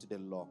subject to the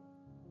law.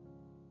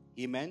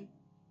 Amen.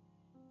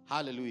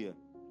 Hallelujah.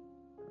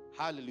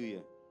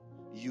 Hallelujah.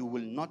 You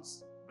will not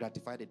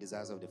gratify the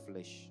desires of the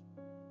flesh.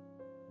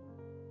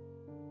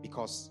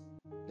 Because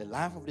the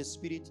life of the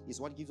Spirit is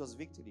what gives us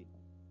victory.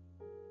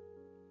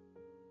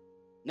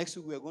 Next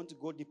week, we are going to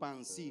go deeper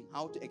and see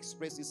how to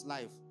express this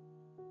life.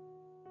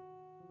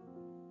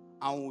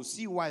 And we'll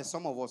see why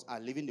some of us are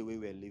living the way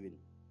we are living.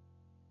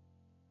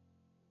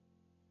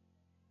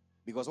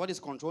 Because what is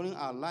controlling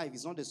our life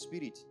is not the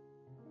Spirit.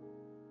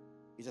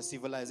 It's a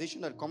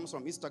civilization that comes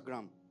from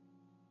Instagram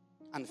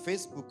and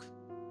Facebook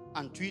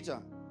and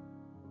Twitter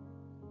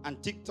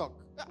and TikTok.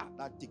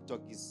 That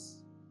TikTok is...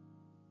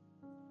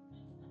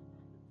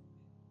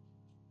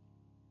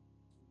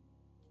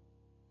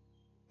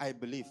 I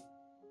believe.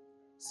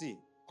 See,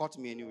 caught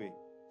me anyway.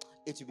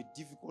 It will be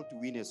difficult to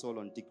win a soul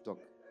on TikTok.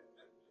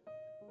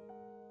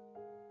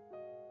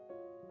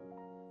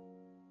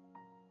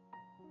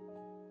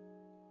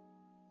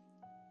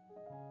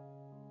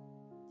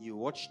 You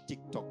watch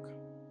TikTok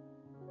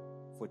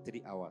for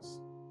 3 hours.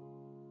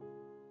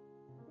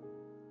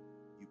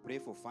 You pray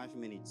for 5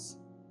 minutes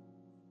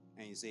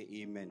and you say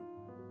amen.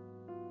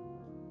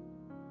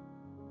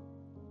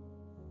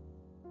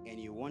 And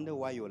you wonder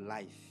why your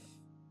life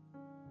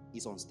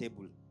is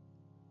unstable.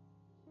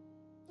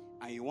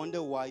 And you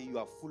wonder why you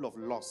are full of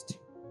lust.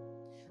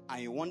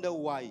 And you wonder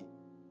why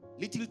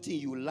little thing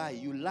you lie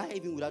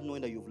even without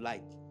knowing that you've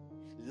lied.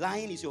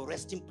 Lying is your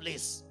resting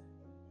place.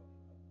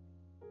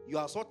 You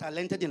are so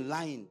talented in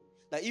lying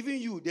that even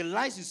you, the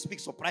lies you speak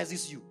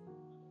surprises you.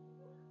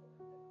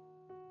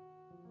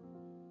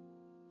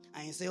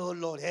 And you say, oh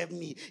Lord, help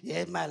me.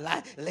 Help my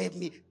life. Let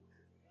me.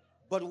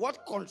 But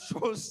what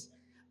controls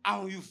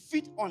and you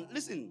feed on,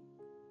 listen.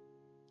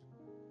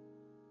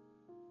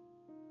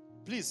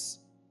 Please.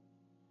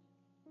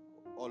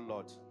 Oh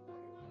Lord.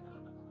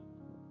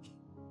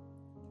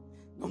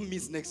 Don't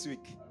miss next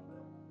week.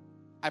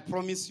 I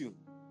promise you.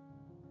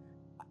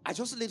 I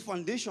just laid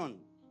foundation.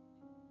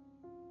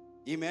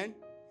 Amen.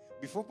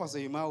 Before Pastor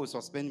Yuma will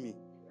suspend me.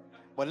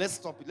 But let's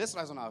stop it. Let's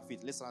rise on our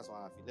feet. Let's rise on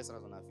our feet. Let's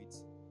rise on our feet.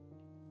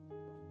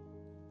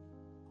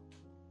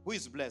 Who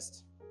is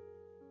blessed?